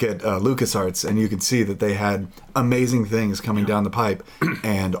 Just look at LucasArts, and you can see that they had amazing things coming down the pipe,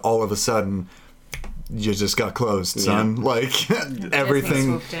 and all of a sudden, you just got closed, son. Yeah. Like,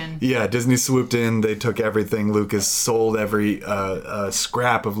 everything. swooped in. Yeah, Disney swooped in. They took everything. Lucas sold every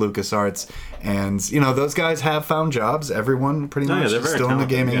scrap of LucasArts. And, those guys have found jobs. Everyone pretty Oh, yeah, much they're is very still in the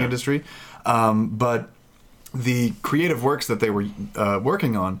talented, gaming yeah. industry. But the creative works that they were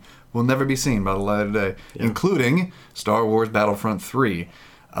working on will never be seen by the light of day, including Star Wars Battlefront 3.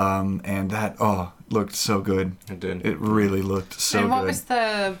 And that, looked so good. It did. It really looked so And what good. was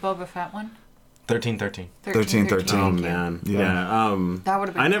the Boba Fett one? 13. 13. Oh man, Yeah. yeah. That would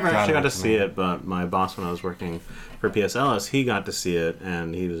have been I never great. actually got to Shout out see to it, but my boss when I was working for PSLS, he got to see it,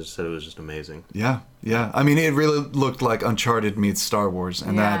 and said it was just amazing. Yeah. I mean, it really looked like Uncharted meets Star Wars,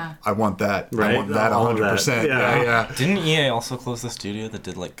 and Yeah. that I want that. I Right? want that All of that. 100%. Yeah. Yeah. Didn't EA also close the studio that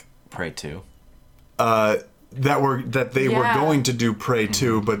did like Prey 2? That they were Yeah. going to do Prey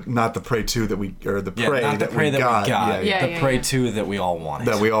 2, but not the Prey 2 that we or the Yeah, Prey not the that Prey we that got. we got. Yeah, the Prey 2 that we all wanted.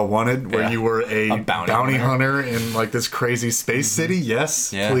 That we all wanted, where Yeah. you were a bounty hunter in like this crazy space city.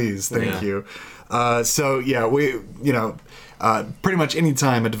 Yes, Yeah. please, thank Yeah. you. So yeah, we pretty much any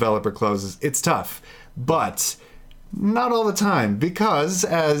time a developer closes, it's tough, but not all the time, because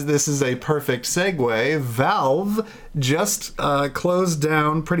as this is a perfect segue, Valve just closed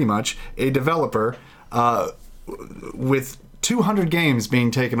down pretty much a developer with 200 games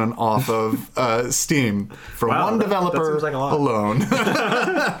being taken off of Steam for Wow, one that developer seems like a lot. alone.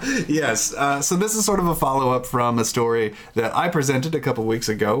 Yes. So this is sort of a follow-up from a story that I presented a couple weeks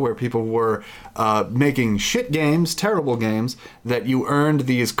ago where people were making shit games, terrible games, that you earned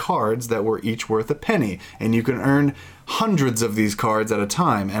these cards that were each worth a penny. And you can earn hundreds of these cards at a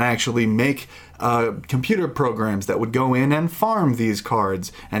time and actually make computer programs that would go in and farm these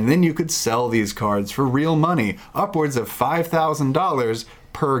cards. And then you could sell these cards for real money, upwards of $5,000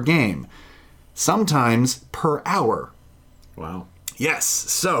 per game. Sometimes per hour. Wow. Yes,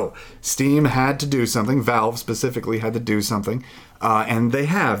 so Steam had to do something. Valve specifically had to do something, and they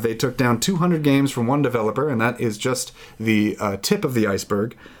have. They took down 200 games from one developer, and that is just the tip of the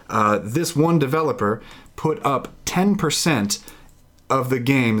iceberg. This one developer put up 10% of the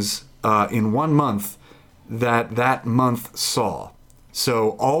games in 1 month that month saw.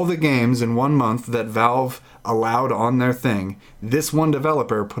 So all the games in 1 month that Valve allowed on their thing, this one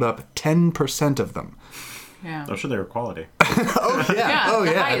developer put up 10% of them. Yeah. I'm sure they were quality. Oh yeah, Yeah, oh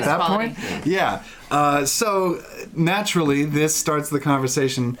the yeah. At highest that quality. point, yeah. So naturally, this starts the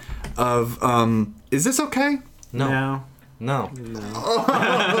conversation of, is this okay? No.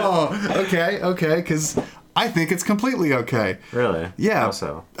 Okay, because I think it's completely okay. Really? Yeah. How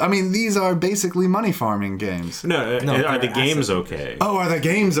so? I mean, these are basically money farming games. No, No, are the they're games asset- okay? Oh, are the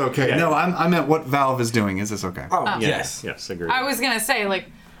games okay? Yeah. No, I meant what Valve is doing. Is this okay? Oh, yes. yes. Yes, agreed. I was gonna say, like,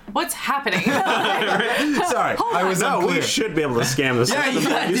 what's happening? Sorry, I was no, we unclear. should be able to scam the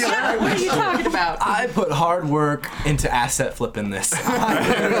system. Yeah, what are you talking about? I put hard work into asset flipping this.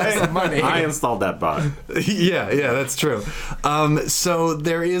 Some money. I installed that bot. Yeah, that's true. So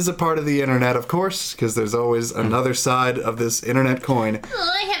there is a part of the internet, of course, because there's always another side of this internet coin.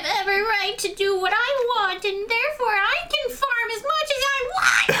 I have every right to do what I want, and therefore I can farm as much as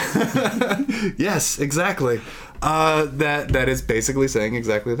I want. Yes, exactly. That is basically saying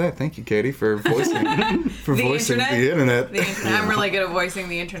exactly that. Thank you, Katie, for voicing the internet. The internet. I'm really good at voicing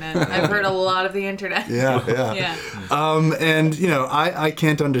the internet. I've heard a lot of the internet. Yeah. Yeah. And I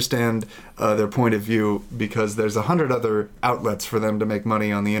can't understand their point of view because there's 100 other outlets for them to make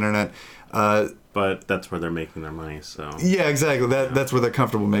money on the internet. But that's where they're making their money, so. Yeah, exactly. That's where they're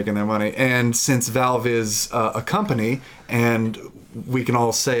comfortable making their money. And since Valve is a company, and we can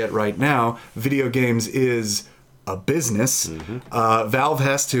all say it right now, video games is a business. Valve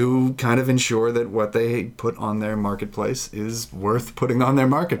has to kind of ensure that what they put on their marketplace is worth putting on their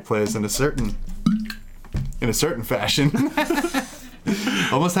marketplace in a certain fashion.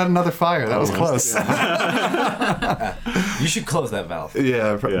 Almost had another fire. That was close. You should close that valve.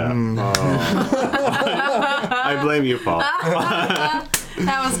 Yeah. Yeah. I blame you, Paul. That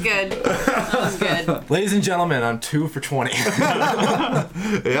was good. That was good. Ladies and gentlemen, I'm 2 for 20.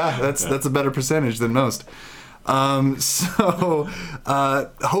 Yeah, that's a better percentage than most.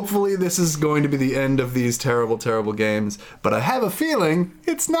 Hopefully this is going to be the end of these terrible, terrible games, but I have a feeling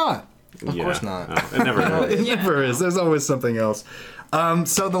it's not. Of course not. No, it never is. It never is. There's always something else.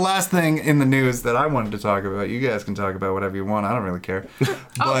 So the last thing in the news that I wanted to talk about, you guys can talk about whatever you want. I don't really care.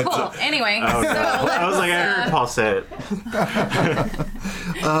 Oh, cool. Anyway, so I was like, I heard Paul say it.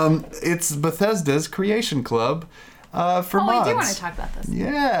 It's Bethesda's Creation Club for oh, mods. we do want to talk about this.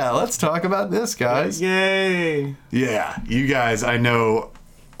 Yeah, let's talk about this, guys. Yay! Yeah, you guys, I know,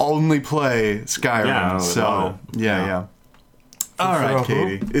 only play Skyrim, Yeah, so yeah. All right,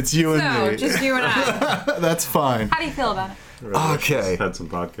 Katie, it's you and So, me. just you and I. That's fine. How do you feel about it? Okay. Had some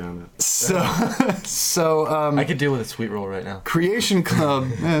vodka on it. So I could deal with a sweet roll right now. Creation Club,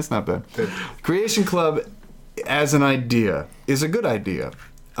 it's not bad. Creation Club, as an idea, is a good idea.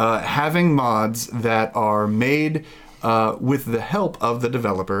 Having mods that are made with the help of the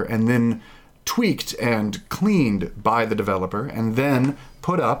developer and then tweaked and cleaned by the developer and then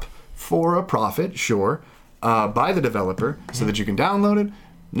put up for a profit, sure, by the developer so that you can download it,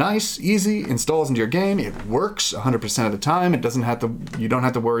 Nice, easy, installs into your game. It works 100% of the time. It doesn't have to. You don't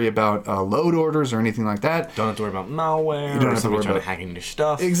have to worry about load orders or anything like that. Don't have to worry about malware. You don't have to worry trying about to hack into your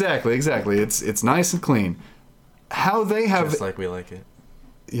stuff. Exactly. It's nice and clean. How they have Just like we like it.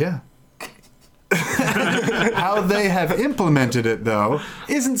 yeah. How they have implemented it though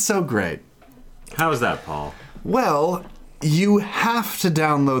isn't so great. How is that, Paul? Well, you have to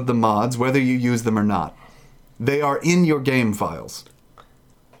download the mods whether you use them or not. They are in your game files.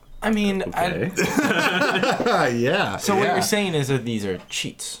 I mean, Okay. Yeah. so what you're saying is that these are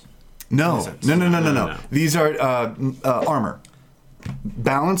cheats. No. No. These are armor.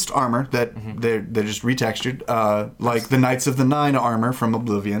 Balanced armor that they're just retextured, like the Knights of the Nine armor from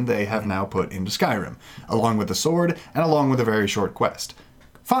Oblivion. They have now put into Skyrim, along with a sword and along with a very short quest.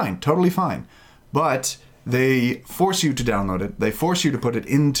 Fine, totally fine, but they force you to download it. They force you to put it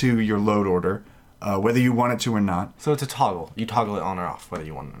into your load order, whether you want it to or not. So it's a toggle. You toggle it on or off, whether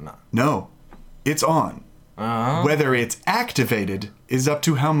you want it or not. No, it's on. Whether it's activated is up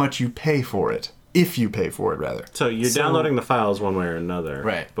to how much you pay for it. If you pay for it, rather. So you're downloading the files one way or another.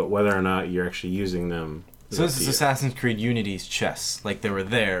 Right. But whether or not you're actually using them. So this is Assassin's Creed Unity's chests. Like, they were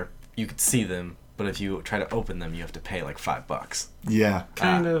there, you could see them, but if you try to open them, you have to pay like $5. Yeah.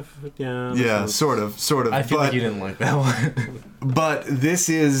 Kind of, yeah. Yeah, this is- sort of. I feel but, like you didn't like that one. But this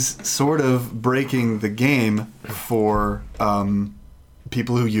is sort of breaking the game for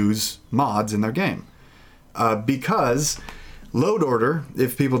people who use mods in their game. Because load order,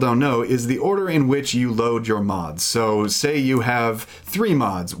 if people don't know, is the order in which you load your mods. So say you have 3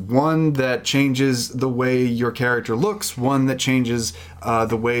 mods. One that changes the way your character looks, one that changes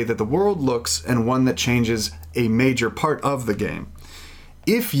the way that the world looks, and one that changes a major part of the game.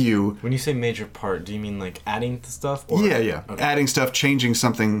 If you... When you say major part, do you mean like adding the stuff? Or... Yeah. Okay. Adding stuff, changing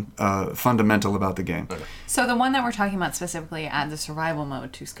something fundamental about the game. Okay. So the one that we're talking about specifically adds a survival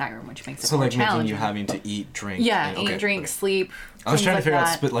mode to Skyrim, which makes it So more like making challenging. you having to eat, drink. Yeah, and- eat, okay, drink, okay. sleep. I was things trying to like figure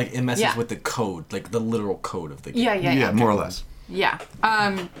that. out, but like it messes Yeah. with the code, like the literal code of the game. Yeah. More or less. Yeah.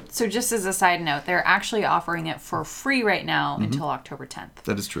 So just as a side note, they're actually offering it for free right now until October 10th.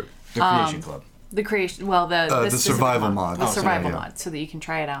 That is true. The Creation Club. The creation, well, the specific survival mod. the Oh, survival yeah. mod, so that you can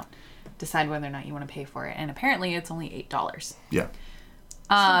try it out, decide whether or not you want to pay for it, and apparently it's only $8. Yeah.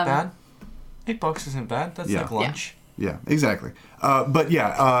 Not bad. $8 isn't bad. That's Yeah. like lunch. Yeah, exactly.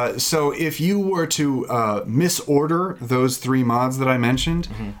 So if you were to misorder those 3 mods that I mentioned,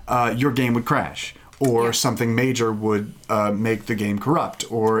 your game would crash, or Yeah. something major would make the game corrupt,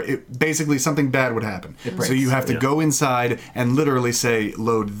 or basically something bad would happen. So you have to go inside and literally say,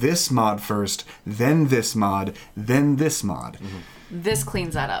 load this mod first, then this mod, then this mod. This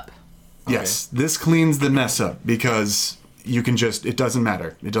cleans that up. Yes, this cleans the mess up because you can just, it doesn't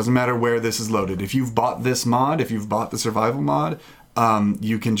matter. It doesn't matter where this is loaded. If you've bought this mod, if you've bought the survival mod,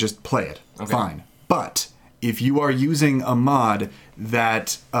 you can just play it. Okay. Fine. But if you are using a mod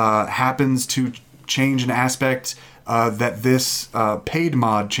that happens to change an aspect that this paid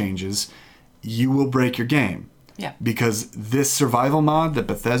mod changes, you will break your game. Yeah. Because this survival mod that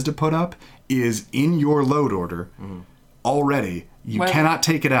Bethesda put up is in your load order already. You Well- cannot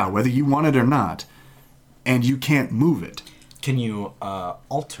take it out, whether you want it or not, and you can't move it. Can you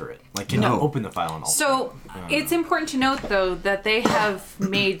alter it? Like, can No. you open the file and alter So it's important to note, though, that they have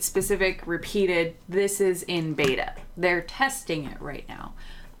made specific, repeated, this is in beta. They're testing it right now.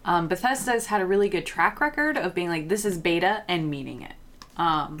 Bethesda's had a really good track record of being like, this is beta, and meaning it.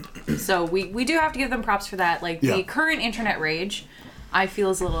 So we do have to give them props for that. Like, Yeah. the current internet rage, I feel,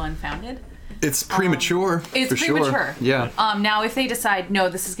 is a little unfounded. It's premature. It's for premature. Sure. Yeah. Now, if they decide, no,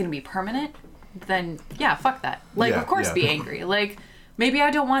 this is going to be permanent, then, yeah, fuck that. Like, Yeah, of course yeah. be angry. Like, maybe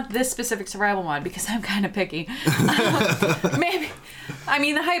I don't want this specific survival mod because I'm kind of picky. Maybe. I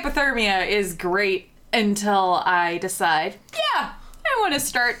mean, the hypothermia is great until I decide, yeah, I want to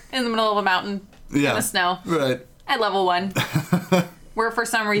start in the middle of a mountain in Yeah. the snow Right. at level 1. Where for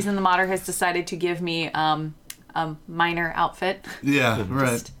some reason the modder has decided to give me a minor outfit. Yeah. Right.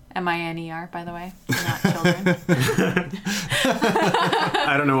 Just MINER, by the way, not children.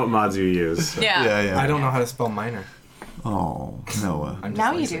 I don't know what mods you use. So. Yeah. I don't know how to spell minor. Oh, Noah. I'm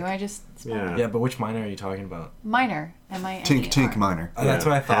Now you dyslexic. do. I just spelled Yeah. Yeah, but which minor are you talking about? minor. MINER. Tink minor. Oh, that's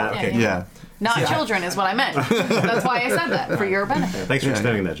what I thought. Yeah. Okay. Yeah. Not See, I- children is what I meant. That's why I said that, for your benefit. Thanks for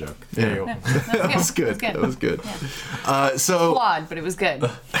extending that joke. There you go. That was good. That was good. So Flawed, but it was good.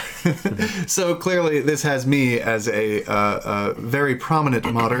 So clearly, this has me as a very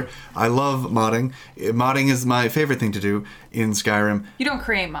prominent modder. I love modding. Modding is my favorite thing to do in Skyrim. You don't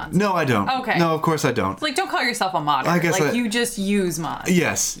create mods. No, I don't. Okay. No, of course I don't. Like, don't call yourself a modder. I guess like, I- you just use mods.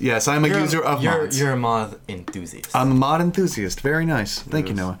 Yes, I'm a user of mods. You're a mod enthusiast. I'm a mod enthusiast. Very nice. Thank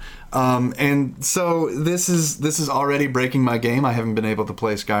you, Noah. And so this is already breaking my game. I haven't been able to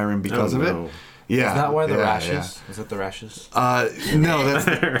play Skyrim because of it. Yeah. Is that why the rashes? Yeah. Is it the rashes? No, that's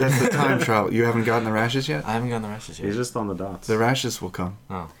the time travel. You haven't gotten the rashes yet? I haven't gotten the rashes yet. He's just on the dots. The rashes will come.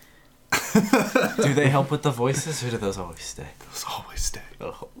 Oh. Do they help with the voices, or do those always stay? Those always stay.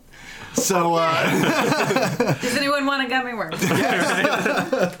 Oh. So, Does anyone want a gummy worm?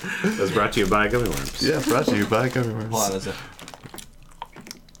 That's brought to you by Gummy Worms. yeah, brought to you by Gummy Worms. Hold on, is it?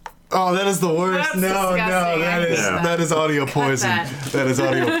 Oh, that is the worst. That's No, disgusting. that is audio poison. that. That is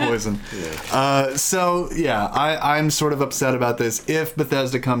audio poison. So yeah, I'm sort of upset about this. If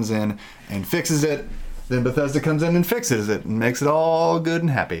Bethesda comes in and fixes it, then Bethesda comes in and fixes it and makes it all good and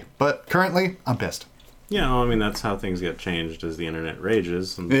happy. But currently, I'm pissed. Yeah, well, I mean, that's how things get changed as the internet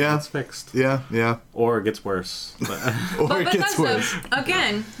rages and Yeah. it's fixed. Yeah. Or it gets worse. But Or But it gets Bethesda, worse.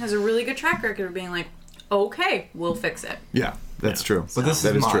 again, has a really good track record of being like, okay, we'll fix it. Yeah, that's true. But this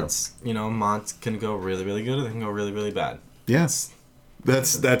That is is true. mods. You know, mods can go really, really good, or they can go really, really bad. Yes.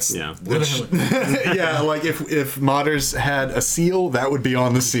 That's Yeah. yeah, like if modders had a seal, that would be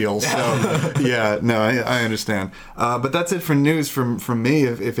on the seal. So yeah, no, I understand. But that's it for news from me.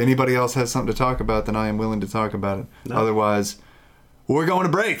 If anybody else has something to talk about, then I am willing to talk about it. No. Otherwise, we're going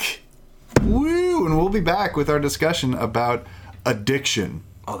to break. Woo! And we'll be back with our discussion about addiction.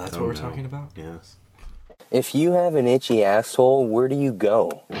 Oh, that's what we're talking about? yes. If you have an itchy asshole, where do you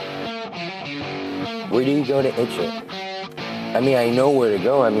go? Where do you go to itch it? I mean, I know where to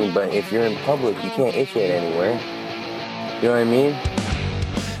go, but if you're in public, you can't itch it anywhere. You know what I mean?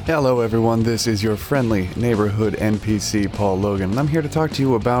 Hello, everyone. This is your friendly neighborhood NPC, Paul Logan, and I'm here to talk to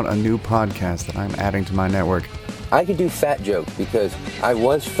you about a new podcast that I'm adding to my network. I could do fat jokes because I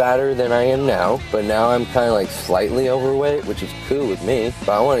was fatter than I am now, but now I'm kind of like slightly overweight, which is cool with me,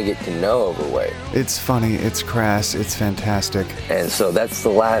 but I want to get to know overweight. It's funny, it's crass, it's fantastic. And so that's the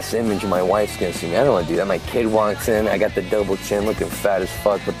last image my wife's going to see me. I don't want to do that. My kid walks in, I got the double chin looking fat as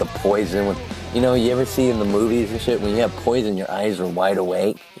fuck with the poison. You know, you ever see in the movies and shit, when you have poison, your eyes are wide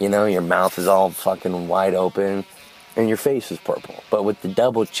awake. You know, your mouth is all fucking wide open, and your face is purple. But with the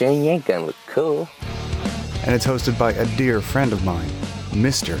double chin, you ain't going to look cool. And it's hosted by a dear friend of mine,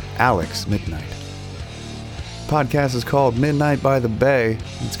 Mr. Alex Midnight. Podcast is called Midnight by the Bay.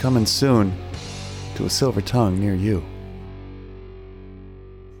 It's coming soon to a silver tongue near you.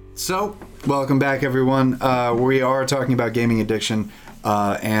 So, welcome back, everyone. We are talking about gaming addiction,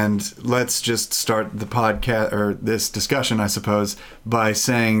 and let's just start the podcast, or this discussion, I suppose, by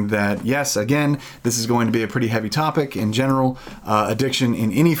saying that, yes, again, this is going to be a pretty heavy topic in general. Addiction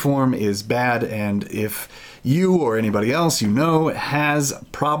in any form is bad, and if you or anybody else you know has a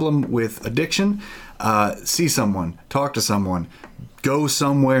problem with addiction, see someone, talk to someone, go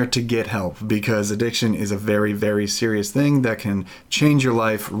somewhere to get help, because addiction is a very, very serious thing that can change your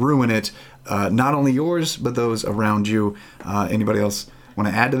life, ruin it, not only yours, but those around you. Anybody else want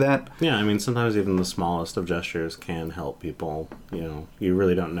to add to that? Yeah, I mean, sometimes even the smallest of gestures can help people. You know, you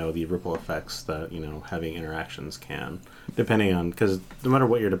really don't know the ripple effects that, having interactions can, depending on, because no matter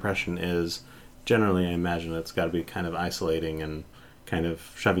what your depression is, generally I imagine it's got to be kind of isolating and kind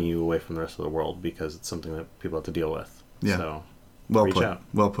of shoving you away from the rest of the world, because it's something that people have to deal with. Yeah. So, Well reach put. out.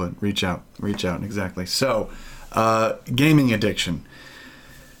 Well put. Reach out. Exactly. So, gaming addiction.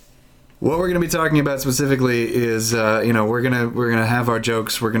 What we're going to be talking about specifically is, we're gonna have our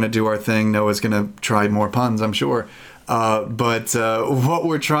jokes. We're gonna do our thing. Noah's gonna try more puns, I'm sure. But what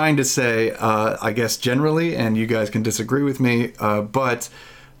we're trying to say, I guess generally, and you guys can disagree with me, but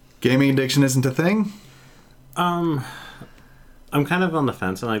gaming addiction isn't a thing. I'm kind of on the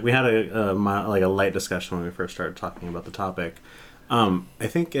fence, and like we had a light discussion when we first started talking about the topic. I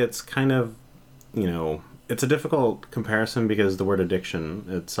think it's kind of, it's a difficult comparison because the word addiction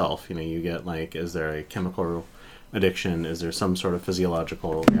itself, you get like, is there a chemical addiction? Is there some sort of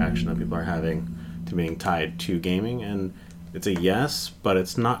physiological reaction that people are having to being tied to gaming? And it's a yes, but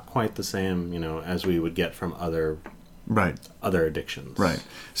it's not quite the same, as we would get from other addictions. Right.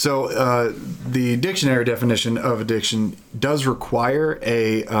 So the dictionary definition of addiction does require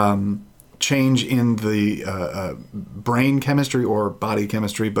a change in the brain chemistry or body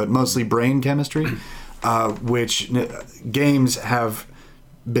chemistry, but mostly brain chemistry, which games have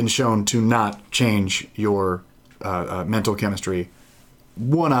been shown to not change your mental chemistry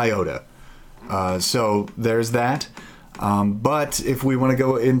one iota. So there's that. But if we want to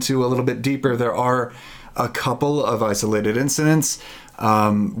go into a little bit deeper, there are a couple of isolated incidents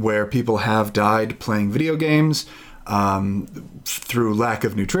where people have died playing video games through lack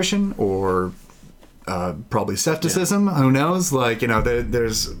of nutrition or probably skepticism. Who knows? Like,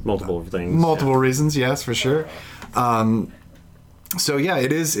 there's Multiple things. multiple reasons. Yes, for sure. So yeah,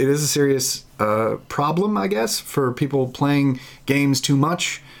 it is a serious problem, I guess, for people playing games too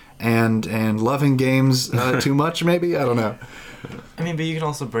much and loving games too much. Maybe, I don't know. I mean, but you can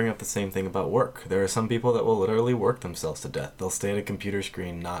also bring up the same thing about work. There are some people that will literally work themselves to death. They'll stay at a computer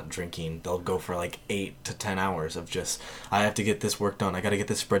screen, not drinking. They'll go for like 8 to 10 hours of just, I have to get this work done. I got to get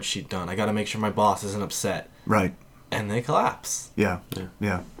this spreadsheet done. I got to make sure my boss isn't upset. Right. And they collapse. Yeah.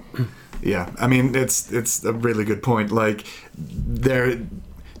 Yeah. I mean, it's a really good point. Like,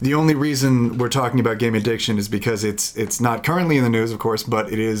 the only reason we're talking about game addiction is because it's not currently in the news, of course,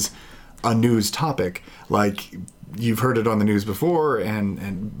 but it is a news topic. Like, you've heard it on the news before,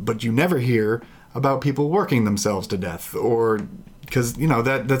 but you never hear about people working themselves to death, or because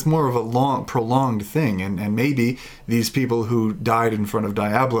that's more of a prolonged thing, and maybe these people who died in front of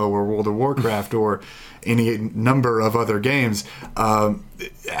Diablo or World of Warcraft or any number of other games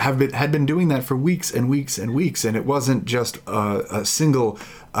had been doing that for weeks and weeks and weeks, and it wasn't just a single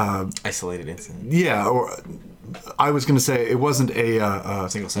isolated incident. Yeah, or I was going to say it wasn't a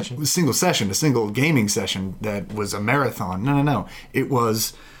Single session? a single gaming session that was a marathon. No. It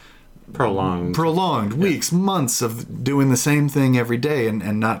was prolonged weeks, months of doing the same thing every day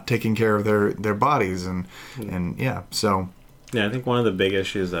and not taking care of their bodies and yeah. So yeah, I think one of the big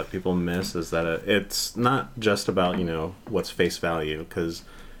issues that people miss is that it's not just about what's face value, because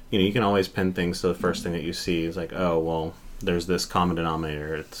you can always pin things to the first thing that you see. Is like, oh well, there's this common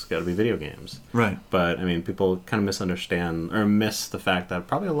denominator, it's got to be video games. Right. But, I mean, people kind of misunderstand or miss the fact that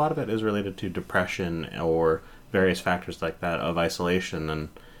probably a lot of it is related to depression or various factors like that of isolation, and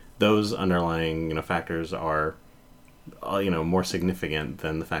those underlying, factors are, more significant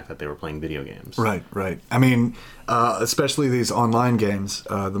than the fact that they were playing video games. Right. I mean, especially these online games,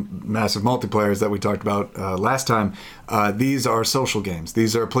 the massive multiplayers that we talked about last time, these are social games.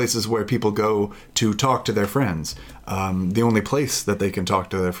 These are places where people go to talk to their friends. The only place that they can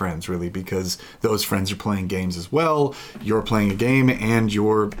talk to their friends, really, because those friends are playing games as well. You're playing a game and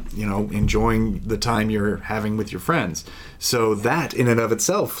you're, enjoying the time you're having with your friends. So that in and of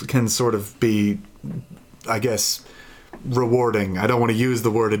itself can sort of be, I guess, rewarding. I don't want to use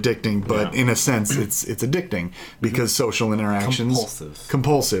the word addicting, but in a sense it's addicting because social interactions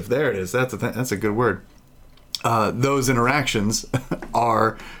compulsive. There it is. That's a good word. Those interactions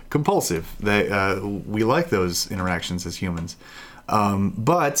are compulsive. We like those interactions as humans.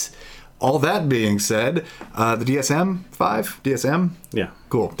 But all that being said, the DSM-5? Yeah.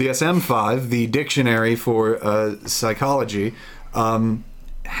 Cool. DSM-5, the dictionary for psychology,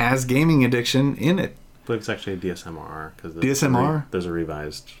 has gaming addiction in it. But it's actually a DSMR. DSMR? There's a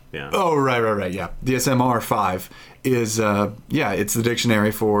revised, Oh, right, yeah. DSMR-5 is, it's the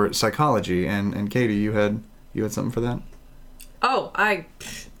dictionary for psychology. And Katie, you had something for that? Oh, I'm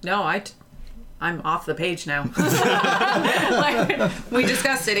off the page now. We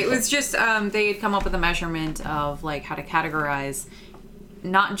discussed it. It was just they had come up with a measurement of like how to categorize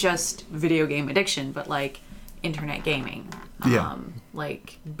not just video game addiction, but like internet gaming.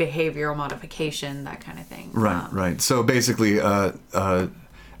 Like behavioral modification, that kind of thing. Right. So basically,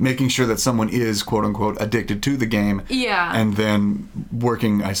 making sure that someone is quote unquote addicted to the game. Yeah. And then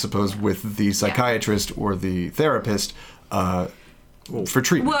working, I suppose, with the psychiatrist or the therapist for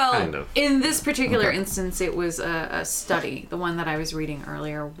treatment. Well, kind of. In this particular instance, it was a study. The one that I was reading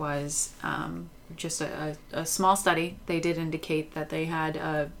earlier was just a small study. They did indicate that they had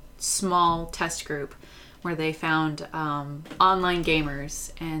a small test group where they found online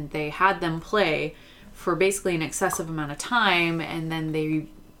gamers and they had them play for basically an excessive amount of time, and then they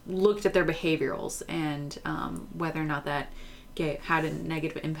looked at their behaviorals and whether or not that had a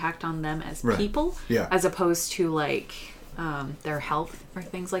negative impact on them as people, as opposed to like their health or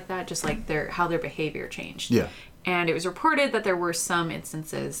things like that, just like how their behavior changed. Yeah. And it was reported that there were some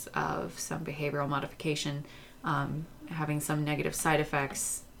instances of some behavioral modification having some negative side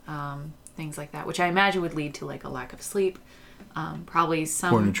effects, things like that, which I imagine would lead to like a lack of sleep, probably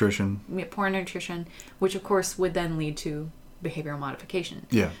some poor nutrition, which of course would then lead to behavioral modification.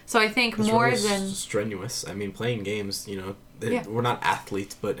 Yeah. So I think it's more really than strenuous. I mean, playing games, we're not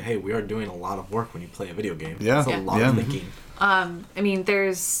athletes, but hey, we are doing a lot of work when you play a video game. Yeah. It's a lot of thinking. I mean,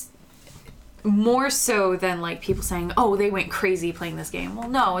 there's more so than like people saying, "Oh, they went crazy playing this game." Well,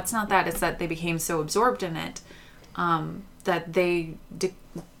 no, it's not that. It's that they became so absorbed in it that they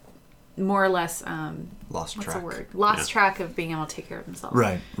more or less lost track of being able to take care of themselves.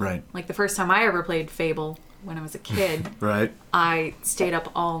 Right. Like the first time I ever played Fable, when I was a kid, Right. I stayed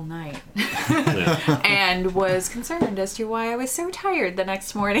up all night and was concerned as to why I was so tired the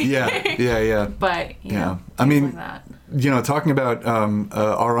next morning. Yeah. But, you know, I things mean, like that. you know, talking about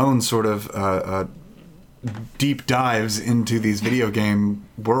our own sort of deep dives into these video game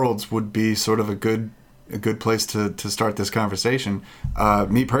worlds would be sort of a good place to start this conversation.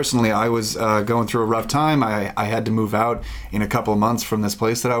 Me personally, I was going through a rough time. I had to move out in a couple of months from this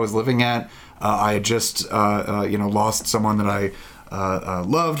place that I was living at. I had just lost someone that I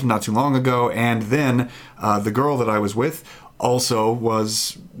loved not too long ago, and then the girl that I was with also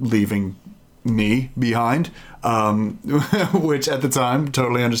was leaving me behind, which at the time,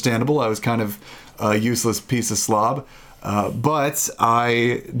 totally understandable. I was kind of a useless piece of slob. But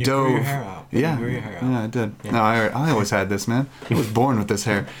I dove. Grew your hair out. Yeah, You grew your hair out. yeah, I did. Yeah. No, I always had this, man. I was born with this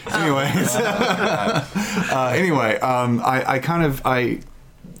hair. Anyways,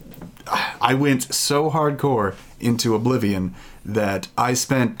 I went so hardcore into Oblivion that I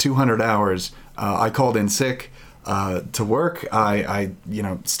spent 200 hours. I called in sick to work. I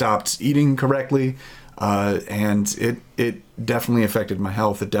stopped eating correctly. And it definitely affected my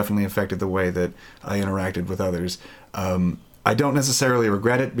health. It definitely affected the way that I interacted with others. I don't necessarily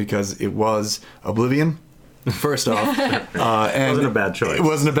regret it because it was Oblivion, first off. And wasn't a bad choice. It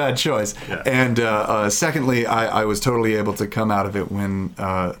wasn't a bad choice. Yeah. And secondly, I was totally able to come out of it when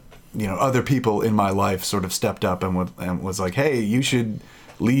other people in my life sort of stepped up and was like, hey, you should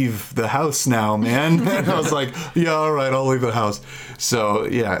leave the house now, man. And I was like, yeah, all right, I'll leave the house. So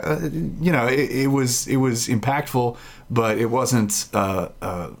yeah, it was impactful, but it wasn't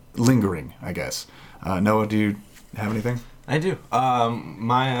lingering, I guess. Noah, do you have anything? I do.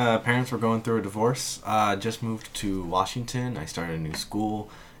 My parents were going through a divorce. Just moved to Washington. I started a new school.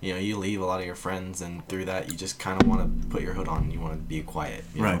 You know, you leave a lot of your friends, and through that, you just kind of want to put your hood on. And you want to be quiet.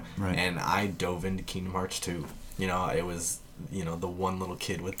 You know? Right. And I dove into Kingdom Hearts 2. You know, it was the one little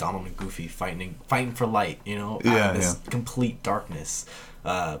kid with Donald and Goofy fighting for light. out of this complete darkness.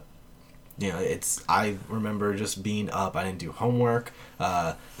 I remember just being up. I didn't do homework.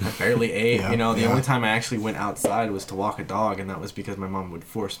 I barely ate. The only time I actually went outside was to walk a dog, and that was because my mom would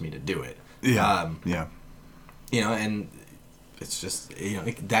force me to do it. And it's just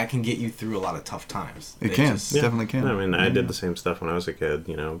that can get you through a lot of tough times. It definitely can. I mean, I did the same stuff when I was a kid.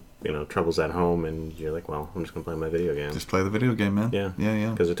 Troubles at home, and you're like, well, I'm just gonna play my video game. Just play the video game, man. Yeah.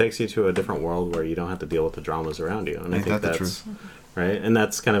 Because it takes you to a different world where you don't have to deal with the dramas around you, and I think that's the truth. Right. And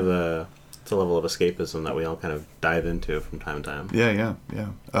that's kind of a level of escapism that we all kind of dive into from time to time. Yeah.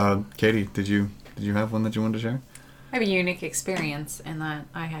 Katie, did you have one that you wanted to share? I have a unique experience in that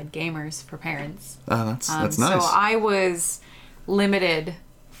I had gamers for parents. That's nice. So I was limited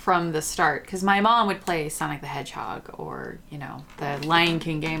from the start because my mom would play Sonic the Hedgehog or the Lion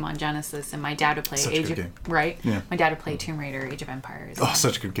King game on Genesis, and my dad would play Such a good game. Right. Yeah. My dad would play Tomb Raider, Age of Empires. Oh,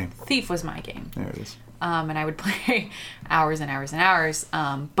 such a good game. Thief was my game. There it is. And I would play hours and hours and hours.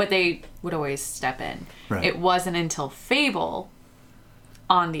 But they would always step in. Right. It wasn't until Fable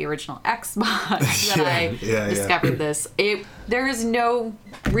on the original Xbox that I discovered this. There is no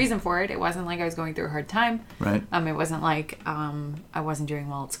reason for it. It wasn't like I was going through a hard time. Right. It wasn't like I wasn't doing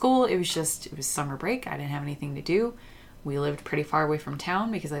well at school. It was summer break. I didn't have anything to do. We lived pretty far away from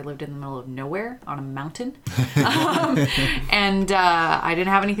town because I lived in the middle of nowhere on a mountain. And I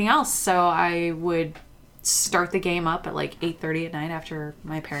didn't have anything else. So I would start the game up at like 8:30 at night after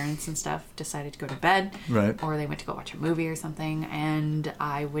my parents and stuff decided to go to bed. Right. Or they went to go watch a movie or something. And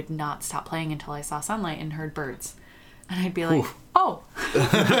I would not stop playing until I saw sunlight and heard birds. And I'd be like, oh,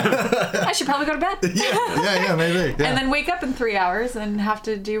 I should probably go to bed. Yeah, maybe. Yeah. And then wake up in 3 hours and have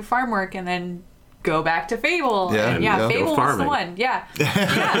to do farm work and then go back to Fable. Yeah, And yeah. Fable Go was the farming. one. Yeah.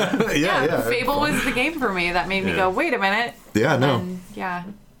 Yeah. Fable was the game for me that made me go, wait a minute. Yeah, no. And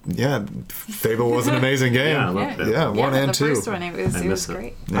Yeah, Fable was an amazing game. Yeah, I loved it. Yeah, one and the two. first one, it was missed it.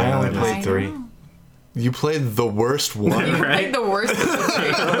 great. Yeah, I only I played know. 3. You played the worst one. Like the worst of the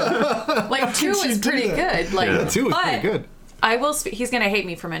three. Like 2 was pretty good. Like Yeah. 2 was but pretty good. I will speak. He's gonna hate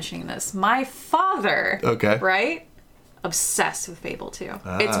me for mentioning this. My father. Okay. Right. Obsessed with Fable 2.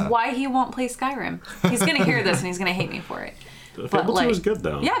 It's why he won't play Skyrim. He's gonna hear this and he's gonna hate me for it. Fable 2 was good,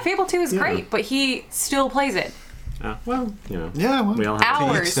 though. Yeah, Fable 2 is great, but he still plays it. Well, Yeah, well, we all have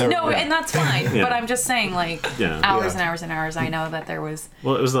Hours. No, and that's fine. Yeah. But I'm just saying, like, Yeah. hours Yeah. and hours and hours. I know that there was.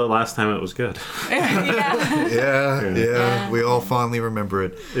 Well, it was the last time it was good. Yeah. Yeah, we all fondly remember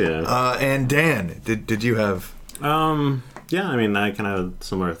it. Yeah. And Dan, did you have? Yeah, I mean, I kind of had a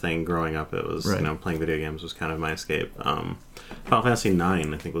similar thing growing up. It was, Right. playing video games was kind of my escape. Final Fantasy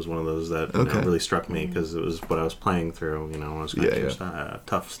IX, I think, was one of those that really struck me because it was what I was playing through, when I was going through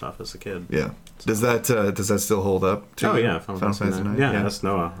tough stuff as a kid. Yeah. Does that still hold up to Oh, you? yeah, Final Fantasy IX. Yeah, that's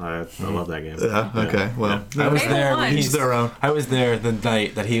Noah. I love that game. Yeah, okay. Well, I was Fable there one. when each their own. I was there the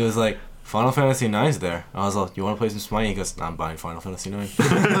night that he was like, Final Fantasy IX's there. I was like, you want to play some Smite? He goes, I'm buying Final Fantasy IX.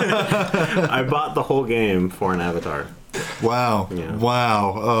 I bought the whole game for an avatar. Wow. Yeah.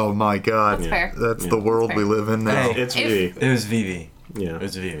 Wow. Oh my God. That's fair. That's the world That's we fair. live in now. It's If- Vivi. It was Vivi. Yeah. It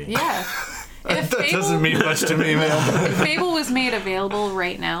was Vivi. Yeah. If That doesn't mean much to me, man. If Fable was made available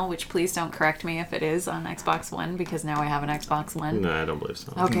right now, which please don't correct me if it is on Xbox One, because now I have an Xbox One. No, I don't believe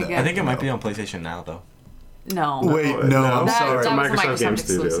so. Okay, good. I think it might be on PlayStation now, though. No. Wait, no, I'm That- sorry. that was a Microsoft Microsoft Game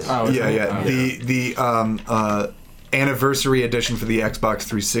exclusive. Studios. Oh, is Yeah, it? yeah. The anniversary edition for the Xbox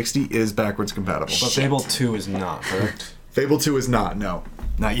 360 is backwards compatible. But Fable 2 is not, correct? Fable 2 is not. No,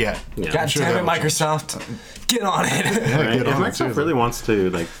 not yet. Yeah. God sure damn it, that will change. Microsoft. Get on it. Yeah, Right? get If on it, Microsoft seriously. really wants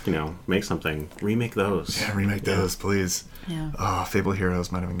to, make something, remake those. Yeah, remake those, please. Yeah. Oh, Fable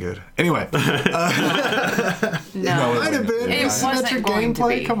Heroes might have been good. Anyway, No. might have been. It wasn't Asymmetric going to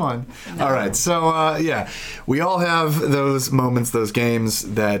gameplay. be. Come on. No. All right, so yeah, we all have those moments, those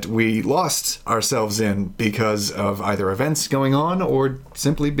games that we lost ourselves in because of either events going on or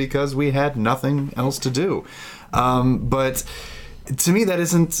simply because we had nothing else to do. But to me, that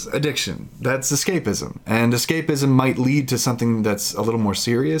isn't addiction. That's escapism. And escapism might lead to something that's a little more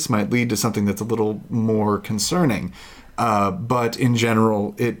serious, might lead to something that's a little more concerning. But in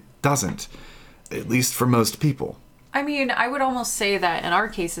general, it doesn't, at least for most people. I mean, I would almost say that in our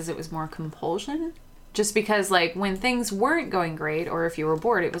cases it was more compulsion. Just because, like, when things weren't going great, or if you were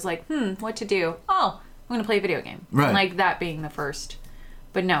bored, it was like, what to do? Oh, I'm going to play a video game. Right. And, like, that being the first.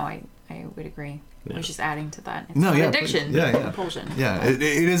 But no, I would agree. I was just adding to that. It's No, not yeah, addiction, yeah, yeah. compulsion. Yeah, it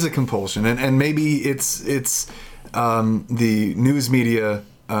is a compulsion, and maybe it's the news media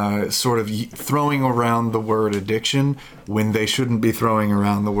sort of throwing around the word addiction when they shouldn't be throwing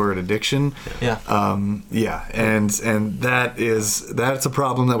around the word addiction. Yeah. Yeah, and that's a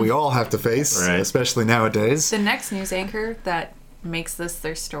problem that we all have to face, Right. especially nowadays. The next news anchor that makes this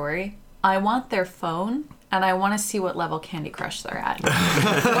their story, I want their phone and I want to see what level Candy Crush they're at.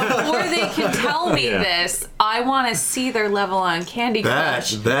 Before they can tell me this, I want to see their level on Candy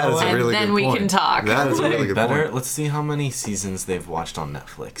Crush. That is a and really then good we point. can talk. That is a really good Better. point. Let's see how many seasons they've watched on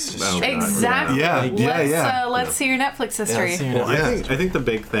Netflix. Just Oh, God. Exactly. Yeah. Let's see your Netflix history. let's see your Well, Yeah. I think the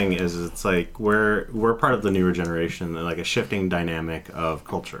big thing is it's like we're part of the newer generation, like a shifting dynamic of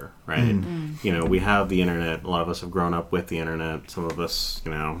culture, right? We have the internet. A lot of us have grown up with the internet. Some of us,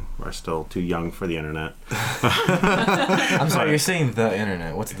 are still too young for the internet. I'm sorry, you're saying the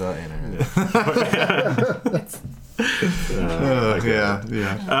internet. What's the internet? Yeah.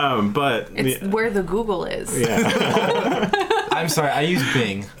 But It's where the Google is. yeah, I'm sorry, I use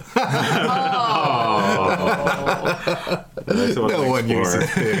Bing. No one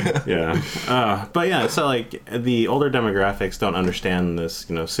uses Bing. yeah. But yeah, so like the older demographics don't understand this,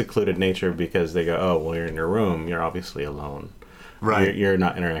 secluded nature because they go, oh, well, you're in your room, you're obviously alone. Right. You're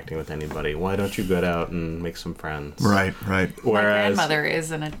not interacting with anybody. Why don't you get out and make some friends? Right. My Whereas, grandmother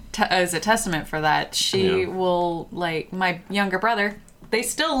is is a testament for that. She Yeah. will, like, my younger brother, they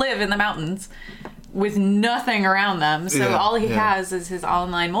still live in the mountains with nothing around them. So Yeah, all he yeah. has is his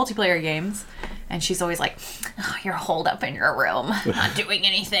online multiplayer games. And she's always like, oh, you're holed up in your room, not doing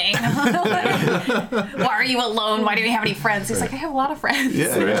anything. Why are you alone? Why do you have any friends? He's like, I have a lot of friends. Yeah,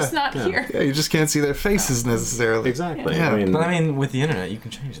 They're yeah, just not here. Yeah, you just can't see their faces necessarily. exactly. Yeah. But I mean, with the internet, you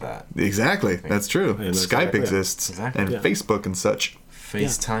can change that. Exactly. That's true. Yeah, that's Skype exactly it. exists. Exactly. And Yeah. Facebook and such.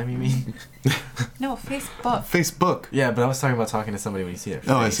 FaceTime, you mean? No, Facebook. Facebook. Yeah, but I was talking about talking to somebody when you see their face.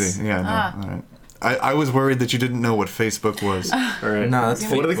 Oh, I see. Yeah, no. All right. I was worried that you didn't know what Facebook was. All right. No, that's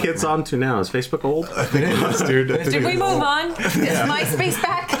What are the Facebook, kids man. on to now? Is Facebook old? I think it was, dude. I think Did it we was- move on? Is MySpace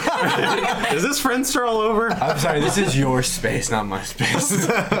back? Is this Friendster all over? I'm sorry, this is your space, not my space.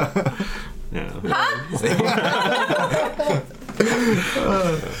 Yeah. But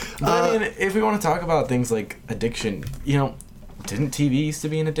I mean, if we want to talk about things like addiction, didn't TV used to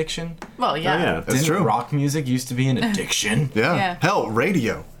be an addiction? Well, yeah. Oh, yeah. That's Didn't true. rock music used to be an addiction? Yeah. Yeah. Hell,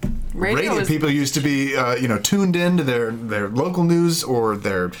 radio. Radio was- People used to be, tuned into their local news or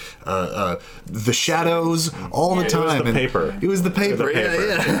their the shadows all the time. It was the paper. It was the paper. The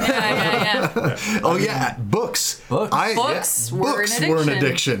paper. Yeah. Oh yeah, books. Books. Books were an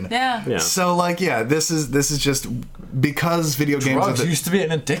addiction. Yeah. Yeah. So this is just because video games Drugs are used to be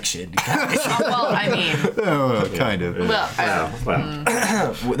an addiction. guys. Well, I mean, kind of. well,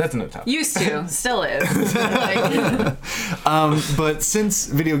 Well, That's another topic. used to, still is. Like, But since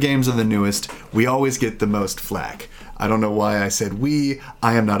video games are the newest, we always get the most flack. I don't know why I said we.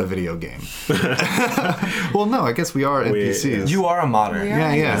 I am not a video game. Well, no, I guess we are NPCs. You are a modern. We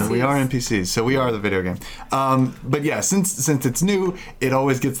are. Yeah, we NPCs. are NPCs, so we are the video game. But yeah, since it's new, it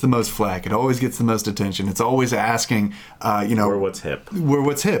always gets the most flack. It always gets the most attention. It's always asking, or what's hip. We're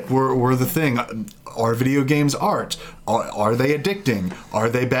what's hip. We're the thing. Are video games art? Are they addicting? Are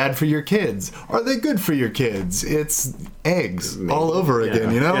they bad for your kids? Are they good for your kids? It's eggs all over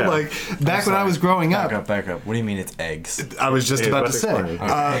again, Yeah. Like back when I was growing up. Back up. What do you mean it's eggs? I was just Yeah, about to let's say.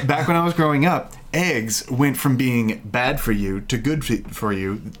 explain. Back when I was growing up, eggs went from being bad for you to good for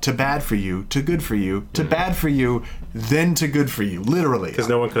you to bad for you to good for you to bad for you, then to good for you. Literally. Because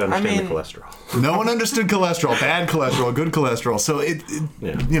no one could understand mean- the cholesterol. No one understood cholesterol, bad cholesterol, good cholesterol. So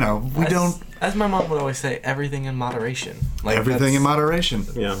we don't. As my mom would always say, everything in moderation. Like Everything in that's- moderation.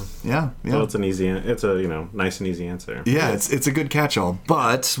 Yeah. Yeah. So it's a nice and easy answer. Yeah, it's a good catch-all.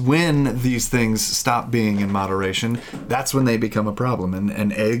 But when these things stop being in moderation, that's when they become a problem.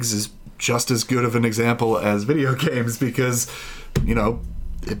 And eggs is just as good of an example as video games because,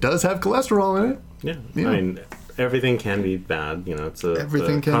 it does have cholesterol in it. Yeah. Yeah. I mean, everything can be bad. It's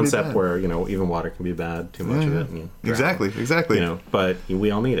Everything the can be concept bad. where even water can be bad. Too much of it. And you drown. Exactly. But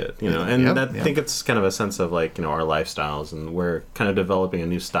we all need it. And Yep, I yep. think it's kind of a sense of our lifestyles, and we're kind of developing a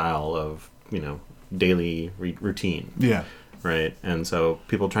new style of daily routine. Yeah. Right, and so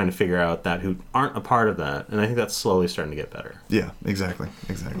people trying to figure out that who aren't a part of that, and I think that's slowly starting to get better. Yeah, exactly.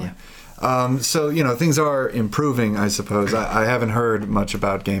 So, things are improving, I suppose. I haven't heard much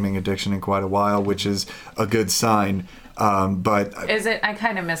about gaming addiction in quite a while, which is a good sign. But is it? I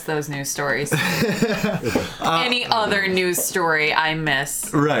kind of miss those news stories. Any other news story I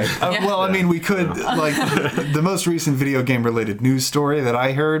miss. right. Well, I mean, we could the most recent video game related news story that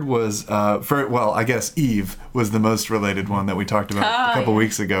I heard was I guess Eve was the most related one that we talked about a couple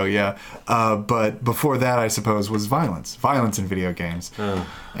weeks ago. Yeah. But before that, I suppose, was violence in video games,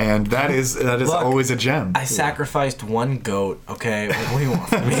 and that is Look, always a gem. I sacrificed one goat. Okay, what do you want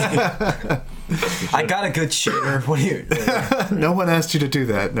from me? I got a good shooter. What do you? No one asked you to do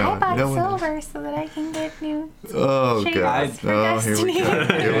that. No. I bought no one. silver so that I can get new. Oh shades god. for Oh, here we Destiny.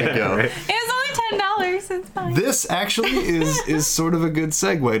 go. Here we go. It was only $10. It's fine. This actually is sort of a good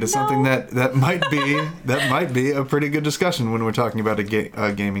segue to something that might be a pretty good discussion when we're talking about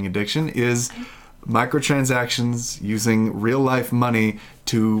a gaming addiction is microtransactions using real life money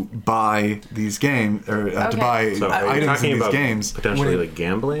to buy these games or to buy So are you items talking in these about games. potentially like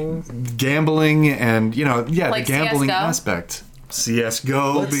gambling? Gambling and Like the gambling CS:GO? aspect.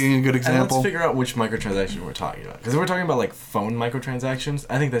 CS:GO being a good And example. let's figure out which microtransaction we're talking about. Because if we're talking about like phone microtransactions,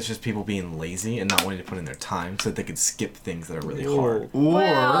 I think that's just people being lazy and not wanting to put in their time so that they could skip things that are really hard.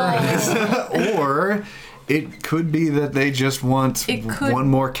 Or it could be that they just want It could- one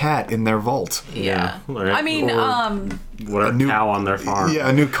more cat in their vault. Yeah. Right. I mean, What a cow on their farm. Yeah,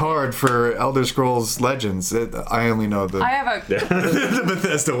 a new card for Elder Scrolls Legends. I only know the, I have the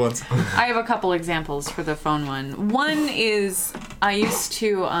Bethesda ones. I have a couple examples for the phone one. One is I used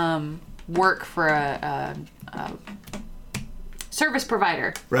to work for a service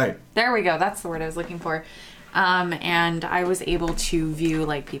provider. Right. There we go. That's the word I was looking for. And I was able to view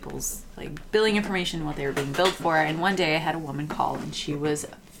like people's like billing information, what they were being billed for. And one day I had a woman call and she was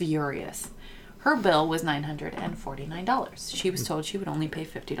furious. Her bill was $949. She was told she would only pay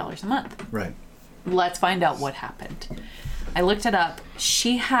 $50 a month. Right. Let's find out what happened. I looked it up.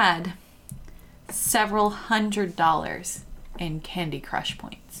 She had several $100s in Candy Crush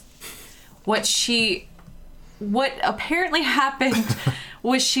points. What apparently happened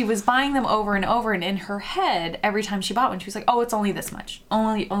was she was buying them over and over, and in her head, every time she bought one, she was like, "Oh, it's only this much.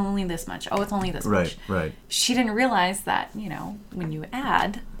 Only this much. Oh, it's only this much." Right. She didn't realize that, when you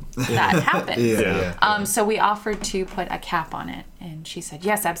add, that happens. Yeah. So we offered to put a cap on it, and she said,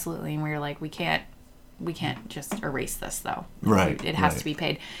 "Yes, absolutely." And we were like, "We can't just erase this, though. Right, It has right. to be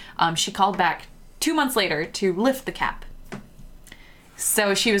paid." She called back 2 months later to lift the cap.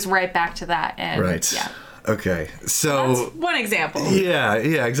 So she was right back to that, and Right. yeah. Okay. So. That's one example. Yeah.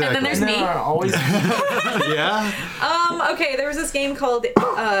 Exactly. And then there's me. Always. yeah. Okay, there was this game called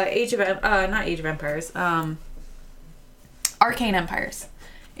not Age of Empires, Arcane Empires.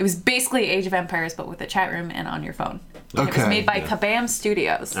 It was basically Age of Empires, but with a chat room and on your phone. It was Okay. made by Kabam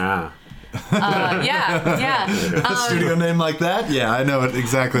Studios. Ah. Yeah. A studio name like that? Yeah, I know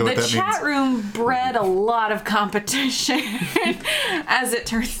exactly what The that chat means. room bred a lot of competition, as it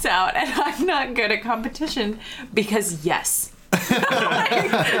turns out, and I'm not good at competition because yes.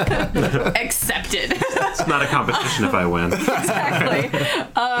 Accepted. It's not a competition if I win. Exactly.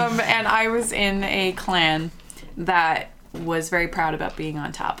 And I was in a clan that was very proud about being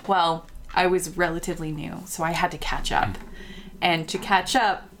on top. Well, I was relatively new, so I had to catch up. And to catch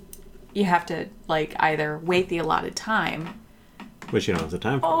up, you have to like either wait the allotted time Which you don't have the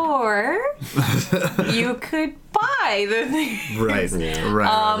time for. or you could buy the thing. Right. Yeah.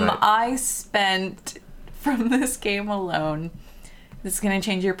 Right. I spent from this game alone. This is gonna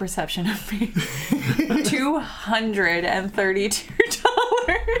change your perception of me. $232.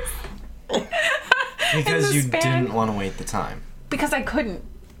 Because the you span- didn't want to wait the time. Because I couldn't.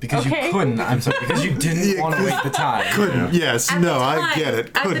 Because Okay. you couldn't. I'm sorry. Because you didn't want to wait the time. Couldn't. Yes. At No, the I time- get it.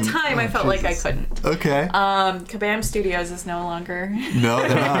 At Couldn't. the time, I felt like I couldn't. Okay. Kabam Studios is no longer. No,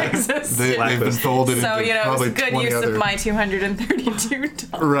 they're not. exists. They've been folded So, into you know, it was probably a good 20 use other... of my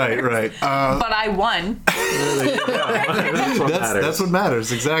 $232. Right. But I won. That's what matters. That's what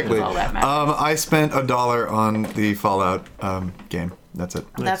matters, exactly. That's all that matters. I spent $1 on the Fallout game. That's it.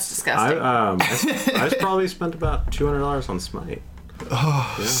 That's disgusting. I probably spent about $200 on Smite.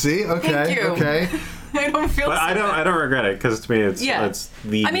 See? Okay. Thank you. Okay. I don't feel But so I don't regret it because to me it's Yeah. it's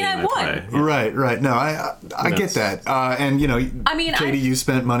the I mean, game I won. play. Yeah. Right. No, I get that. And you know, I mean, Katie, you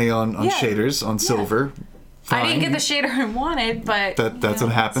spent money on Yeah. shaders on silver. I didn't Fine. get the shader I wanted, but That's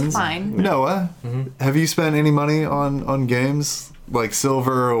what happens. It's fine. Noah, have you spent any money on games like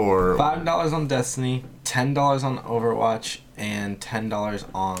silver or $5 on Destiny, $10 on Overwatch, and $10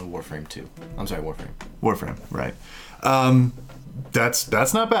 on Warframe 2. I'm sorry, Warframe. Warframe? Right.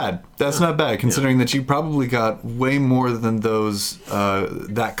 That's not bad. That's not bad considering that you probably got way more than those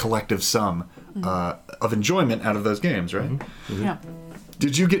that collective sum of enjoyment out of those games, right? Yeah.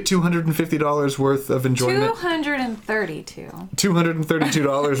 Did you get $250 worth of enjoyment? $232.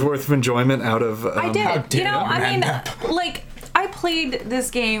 $232 worth of enjoyment out of. I did. dare You know, you, I mean, man. like, I played this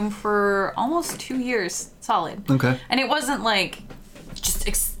game for almost 2 years solid. Okay. And it wasn't like just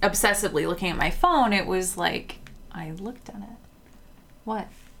obsessively looking at my phone. It was like I looked at it. What?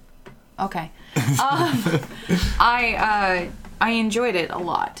 Okay. I enjoyed it a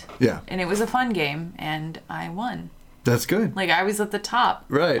lot. Yeah. And it was a fun game, and I won. That's good. Like, I was at the top,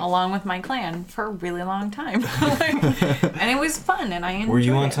 Right. along with my clan for a really long time. And it was fun, and I enjoyed it. Were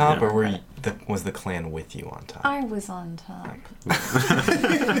you on top, or was the clan with you on top? I was on top.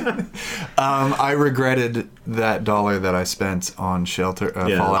 I regretted that $1 that I spent on Fallout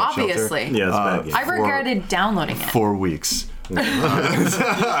Obviously. Shelter. Yeah, it's a bad game. I regretted downloading it. 4 weeks.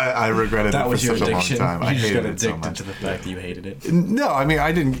 I regretted That it for was your such addiction. a long time. I You just hated got it so addicted much. to the fact that you hated it. No, I mean,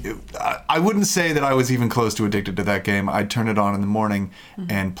 I didn't. I wouldn't say that I was even close to addicted to that game. I'd turn it on in the morning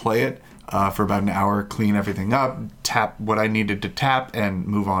and play it for about an hour, clean everything up, tap what I needed to tap, and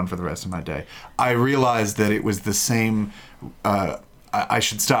move on for the rest of my day. I realized that it was the same. I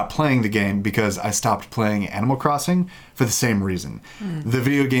should stop playing the game because I stopped playing Animal Crossing for the same reason. The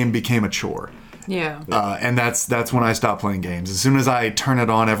video game became a chore. Yeah. And that's when I stopped playing games. As soon as I turn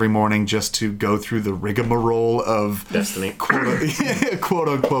it on every morning just to go through the rigmarole of Destiny. quote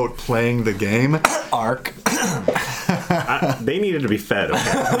unquote playing the game. Arc. They needed to be fed.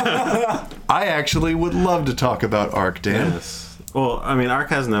 Okay? I actually would love to talk about Arc, Dan. Yes. Well, I mean, Arc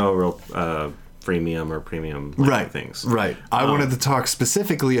has no real freemium or premium things. Right. I wanted to talk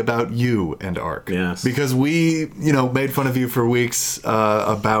specifically about you and Arc. Yes. Because we, made fun of you for weeks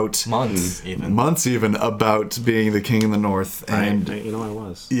about Months, even. months even about being the king in the north. And I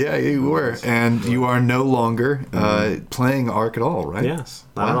was. yeah, you were. And you are no longer playing Arc at all, right? Yes,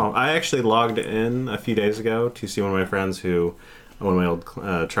 not at all. I actually logged in a few days ago to see one of my friends one of my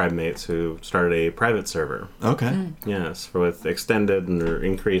old tribe mates who started a private server. Okay. Yes, with extended or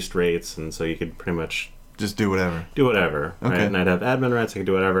increased rates, and so you could pretty much Just do whatever. do whatever. Okay. Right? And I'd have admin rights, I could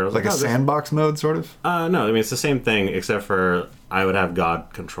do whatever. I was Like a oh, this- sandbox mode, sort of? No, I mean, it's the same thing, except for I would have God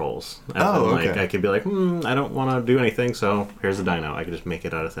controls. As Oh, in, like, okay. I could be like, I don't want to do anything, so here's a dino. I could just make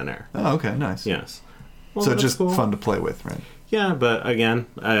it out of thin air. Oh, okay, nice. Yes. Well, So that's just cool. fun to play with, right? Yeah, but again,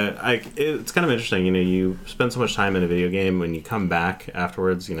 it's kind of interesting. You spend so much time in a video game, when you come back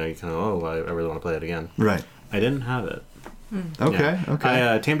afterwards, you kind of, I really want to play it again. Right. I didn't have it. Okay, Yeah.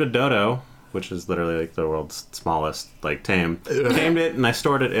 okay. I tamed a dodo which is literally like the world's smallest like tame. Tamed it, and I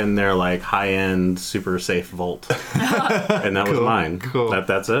stored it in their like high-end, super safe vault, and that was mine. Cool.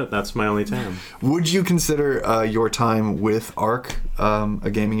 That's it. That's my only tame. Would you consider your time with Ark a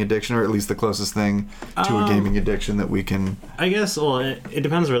gaming addiction, or at least the closest thing to a gaming addiction that we can? I guess, well, it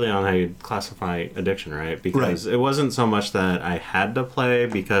depends really on how you classify addiction, right? Because it wasn't so much that I had to play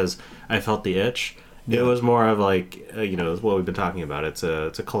because I felt the itch. It was more of like, what we've been talking about. It's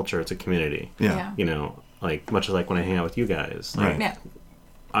a culture, it's a community. Yeah. Like much like when I hang out with you guys. Like, Yeah.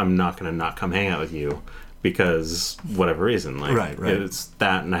 I'm not going to not come hang out with you because whatever reason. Like, Right. It's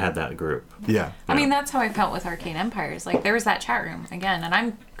that, and I had that group. Yeah. I mean, that's how I felt with Arcane Empires. Like, there was that chat room again, and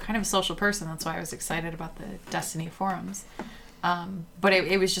I'm kind of a social person. That's why I was excited about the Destiny forums. But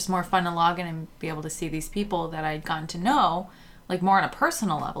it was just more fun to log in and be able to see these people that I'd gotten to know, like more on a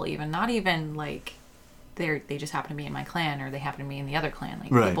personal level, even not even like they just happen to be in my clan or they happen to be in the other clan.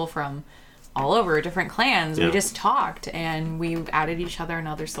 Like people from all over different clans. Yeah. We just talked and we added each other on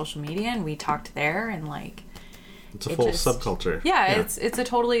other social media and we talked there and like It's a full subculture. Yeah, it's a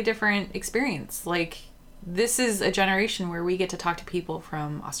totally different experience. Like, this is a generation where we get to talk to people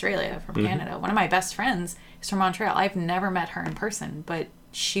from Australia, from Canada. One of my best friends is from Montreal. I've never met her in person, but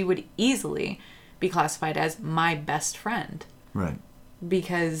she would easily be classified as my best friend. Right.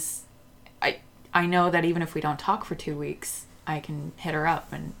 Because I know that even if we don't talk for 2 weeks, I can hit her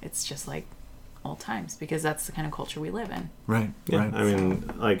up and it's just like old times because that's the kind of culture we live in. Right. Yeah, Right. I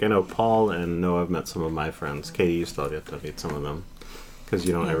mean, like, I know Paul and Noah have met some of my friends. Katie, you still get to meet some of them because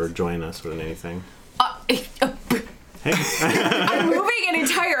you don't ever join us with anything. Hey. I'm moving an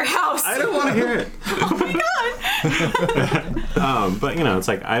entire house. I don't want to hear it. Oh my god. But, it's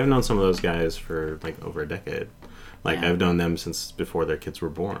like I've known some of those guys for, like, over a decade. Like, Yeah. I've known them since before their kids were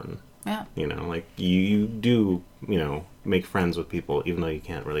born. Yeah. Like, you do, make friends with people even though you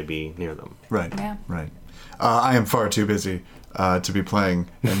can't really be near them. Right. Yeah. Right. I am far too busy to be playing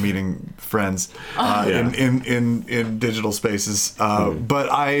and meeting friends in digital spaces. But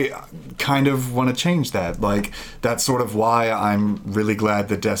I kind of want to change that. Like, that's sort of why I'm really glad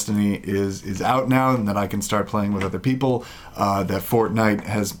that Destiny is out now and that I can start playing with other people. That Fortnite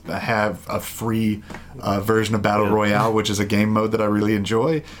have a free version of Battle Royale, which is a game mode that I really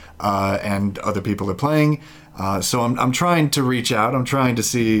enjoy, and other people are playing. So I'm trying to reach out. I'm trying to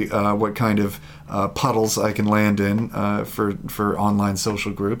see what kind of puddles I can land in for online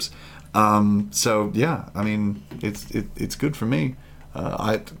social groups. So yeah, I mean it's good for me.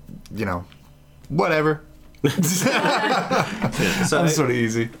 Whatever. So I'm sort of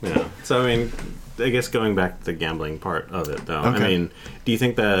easy. Yeah. So, I mean, I guess going back to the gambling part of it, though. Okay. I mean, do you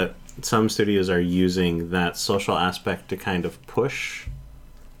think that some studios are using that social aspect to kind of push,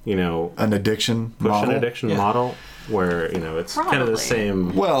 An addiction model. an addiction model where, it's kind of Probably. the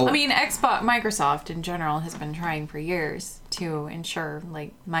same. Well, I mean, Microsoft in general has been trying for years to ensure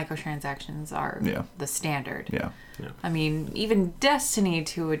like microtransactions are Yeah. the standard. yeah. I mean, even Destiny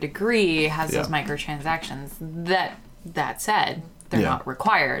to a degree has those Yeah. microtransactions. That said, they're Yeah. not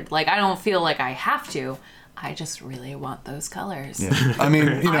required. Like, I don't feel like I have to. I just really want those colors. Yeah. I mean,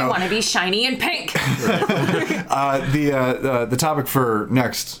 I want to be shiny and pink. the topic for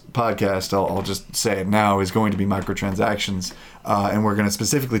next podcast, I'll just say it now, is going to be microtransactions, and we're going to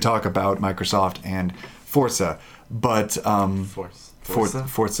specifically talk about Microsoft and Forza. But Forza 7.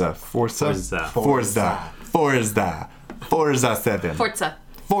 Forza. Forza 7. Forza.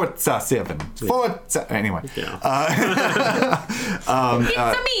 Forza 7. Forza. Anyway. Yeah.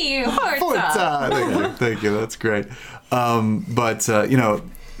 It's me, Forza. Forza. Thank you. That's great. But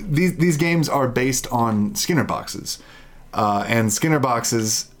these games are based on Skinner boxes, and Skinner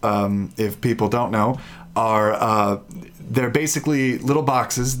boxes, if people don't know, are they're basically little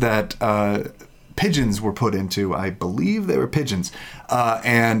boxes that pigeons were put into. I believe they were pigeons,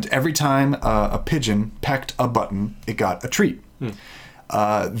 and every time a pigeon pecked a button, it got a treat.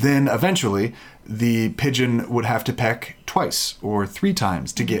 Then eventually, the pigeon would have to peck twice or 3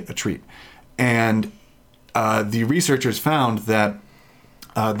 times to get a treat. And the researchers found that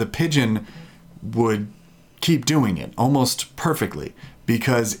the pigeon would keep doing it almost perfectly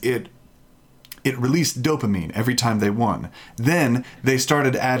because it released dopamine every time they won. Then they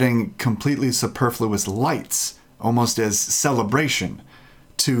started adding completely superfluous lights, almost as celebration,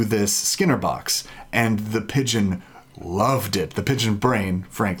 to this Skinner box. And the pigeon loved it. The pigeon brain,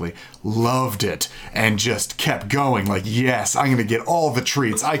 frankly, loved it and just kept going. Like, yes, I'm going to get all the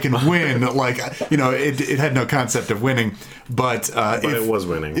treats. I can win. Like, it had no concept of winning, but it was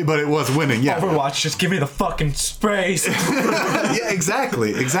winning. But it was winning. Yeah. Overwatch, just give me the fucking sprays. Yeah,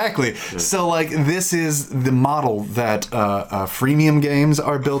 exactly. So, like, this is the model that freemium games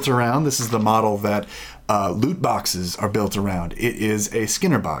are built around. This is the model that loot boxes are built around. It is a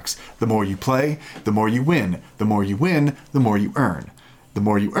Skinner box. The more you play, the more you win. The more you win, the more you earn. The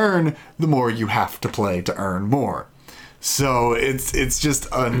more you earn, the more you have to play to earn more. So it's just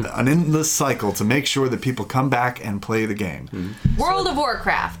an endless cycle to make sure that people come back and play the game. World of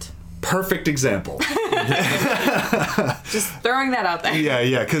Warcraft. Perfect example. Just throwing that out there.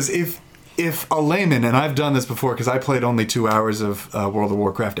 Yeah, because if a layman, and I've done this before because I played only 2 hours of World of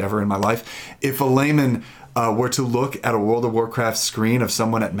Warcraft ever in my life, if a layman were to look at a World of Warcraft screen of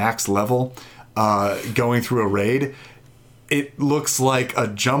someone at max level going through a raid, it looks like a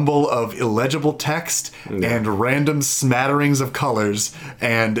jumble of illegible text and random smatterings of colors,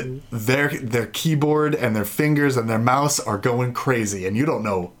 and their keyboard and their fingers and their mouse are going crazy, and you don't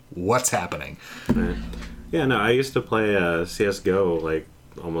know what's happening. Yeah, no, I used to play CSGO like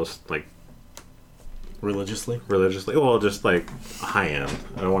almost like Religiously? Well, just like high end.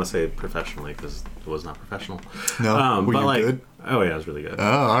 I don't want to say professionally because it was not professional. No, were but you like, good? Oh yeah, it was really good. Oh,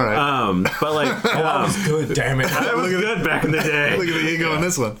 all right. But like, That was good, damn it. it was good back in the day. Look at the ego in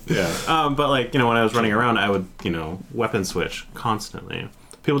this one. Yeah. But like, when I was running around, I would, weapon switch constantly.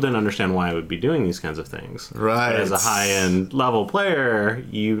 People didn't understand why I would be doing these kinds of things. Right. But as a high-end level player,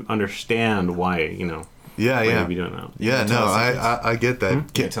 you understand why, Yeah, you'd be doing that. Yeah, no, I get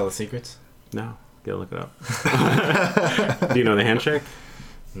that. Can you tell the secrets? No. Go look it up. Do you know the handshake?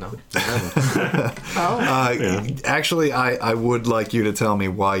 No. Actually, I would like you to tell me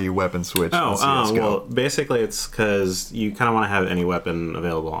why you weapon switch. in CS:GO. Well, basically it's because you kind of want to have any weapon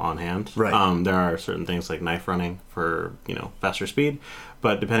available on hand. Right. There are certain things like knife running for, faster speed,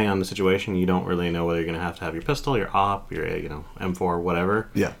 but depending on the situation, you don't really know whether you're going to have your pistol, your op, your, M4, whatever.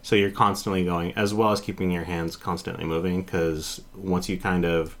 Yeah. So you're constantly going, as well as keeping your hands constantly moving, because once you kind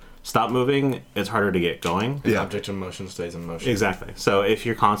of stop moving, it's harder to get going. The object of motion stays in motion. Exactly. So if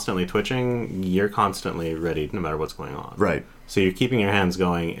you're constantly twitching, you're constantly ready no matter what's going on. Right. So you're keeping your hands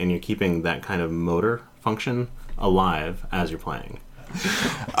going and you're keeping that kind of motor function alive as you're playing.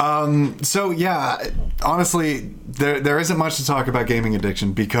 So yeah, honestly, there isn't much to talk about gaming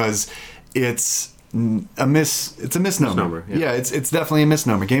addiction because it's a misnomer. Yeah, it's definitely a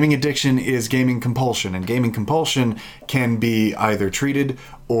misnomer. Gaming addiction is gaming compulsion, and gaming compulsion can be either treated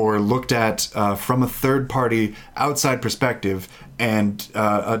or looked at from a third-party outside perspective and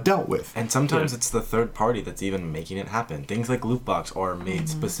dealt with. And sometimes it's the third party that's even making it happen. Things like loot box are made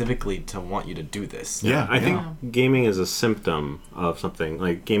specifically to want you to do this. Yeah, I think gaming is a symptom of something.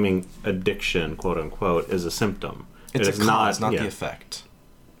 Like gaming addiction, quote unquote, is a symptom. It's a cause, not the effect.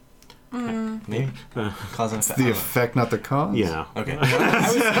 Maybe cause and effect. The effect, not the cause. Yeah. Okay. I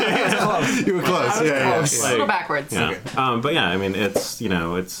was close. You were close. Yeah. A little backwards. Yeah. Okay. But yeah, I mean, it's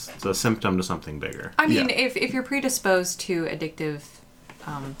it's a symptom to something bigger. I mean, if you're predisposed to addictive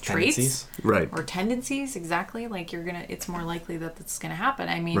traits Tendencies? Right. or tendencies, exactly, like it's more likely that that's gonna happen.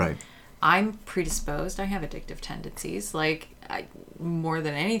 I mean, Right. I'm predisposed. I have addictive tendencies. Like, more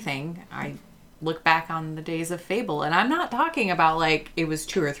than anything, I look back on the days of Fable, and I'm not talking about like it was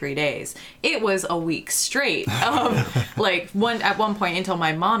 2 or 3 days. It was a week straight. Like at one point until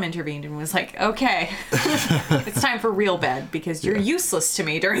my mom intervened and was like, "Okay, it's time for real bed because you're useless to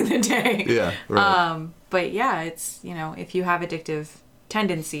me during the day." Yeah. Right. But yeah, it's if you have addictive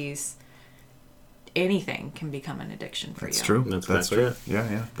tendencies, anything can become an addiction for you. It's true. That's That's exactly true.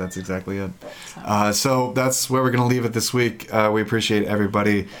 Yeah, that's exactly it. So that's where we're going to leave it this week. We appreciate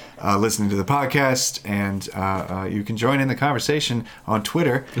everybody listening to the podcast, and you can join in the conversation on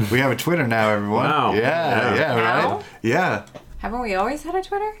Twitter. We have a Twitter now, everyone. Wow. Yeah, Now? right? Yeah. Haven't we always had a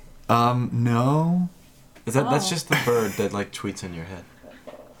Twitter? No. That's just the bird that like tweets in your head.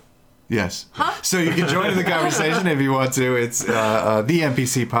 Yes. Huh? So you can join in the conversation if you want to. It's the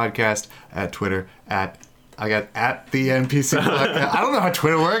NPC Podcast at Twitter at the NPC Podcast. I don't know how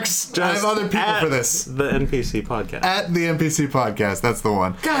Twitter works. I have other people for this. The NPC podcast. At the NPC Podcast. That's the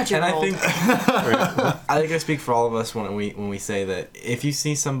one. God, you're And old. I think I speak for all of us when we say that if you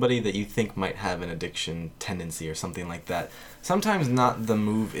see somebody that you think might have an addiction tendency or something like that, sometimes not the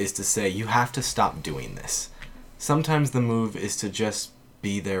move is to say you have to stop doing this. Sometimes the move is to just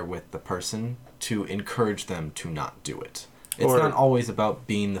be there with the person to encourage them to not do it. It's not always about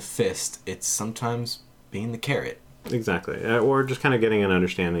being the fist. It's sometimes being the carrot. Exactly. Or just kind of getting an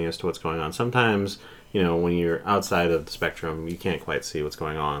understanding as to what's going on. Sometimes, when you're outside of the spectrum, you can't quite see what's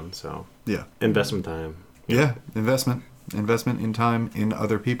going on. So, Yeah. investment time. Yeah, investment in time in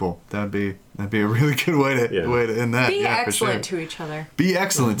other people. That'd be a really good way to end that. Be yeah, excellent for sure. to each other. Be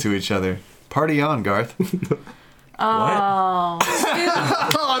excellent to each other. Party on, Garth. Oh.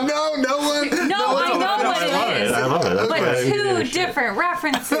 Oh no one. No, I know what it is. I love it. But two different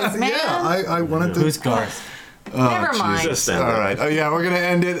references, man. Yeah, I wanted to. Who's Garth? Never mind. Just All right. Oh yeah, we're gonna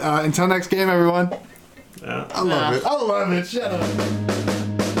end it. Until next game, everyone. I love it. I love it. Shut up.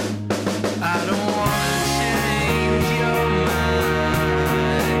 I don't wanna change your mind.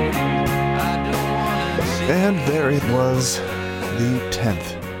 I don't wanna change. And there it was, the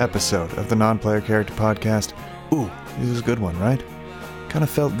 10th episode of the Non-Player Character Podcast. Ooh, this is a good one, right? Kind of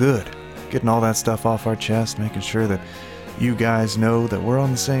felt good. Getting all that stuff off our chest, making sure that you guys know that we're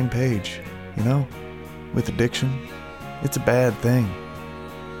on the same page. With addiction, it's a bad thing.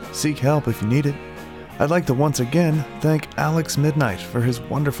 Seek help if you need it. I'd like to once again thank Alex Midnight for his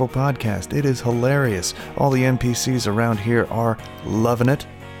wonderful podcast. It is hilarious. All the NPCs around here are loving it.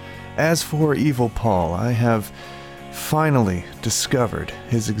 As for Evil Paul, I have finally discovered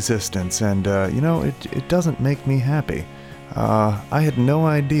his existence, and it doesn't make me happy. I had no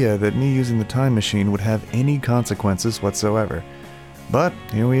idea that me using the time machine would have any consequences whatsoever. But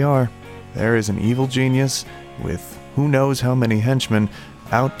here we are. There is an evil genius with who knows how many henchmen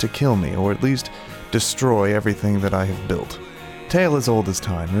out to kill me, or at least destroy everything that I have built. Tale as old as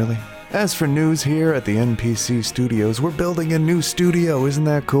time, really. As for news here at the NPC Studios, we're building a new studio, isn't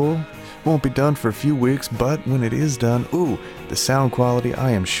that cool? Won't be done for a few weeks, but when it is done, the sound quality,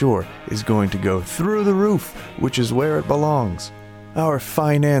 I am sure, is going to go through the roof, which is where it belongs. Our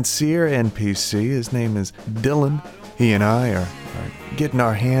financier NPC, his name is Dylan. He and I are getting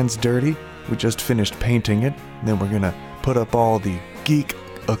our hands dirty. We just finished painting it, and then we're gonna put up all the geek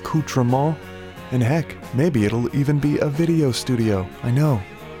accoutrement. And heck, maybe it'll even be a video studio. I know,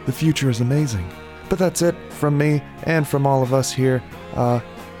 the future is amazing. But that's it from me and from all of us here.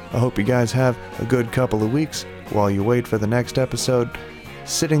 I hope you guys have a good couple of weeks while you wait for the next episode,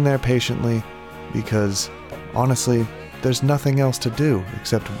 sitting there patiently, because honestly, there's nothing else to do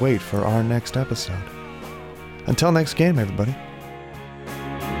except wait for our next episode. Until next game, everybody.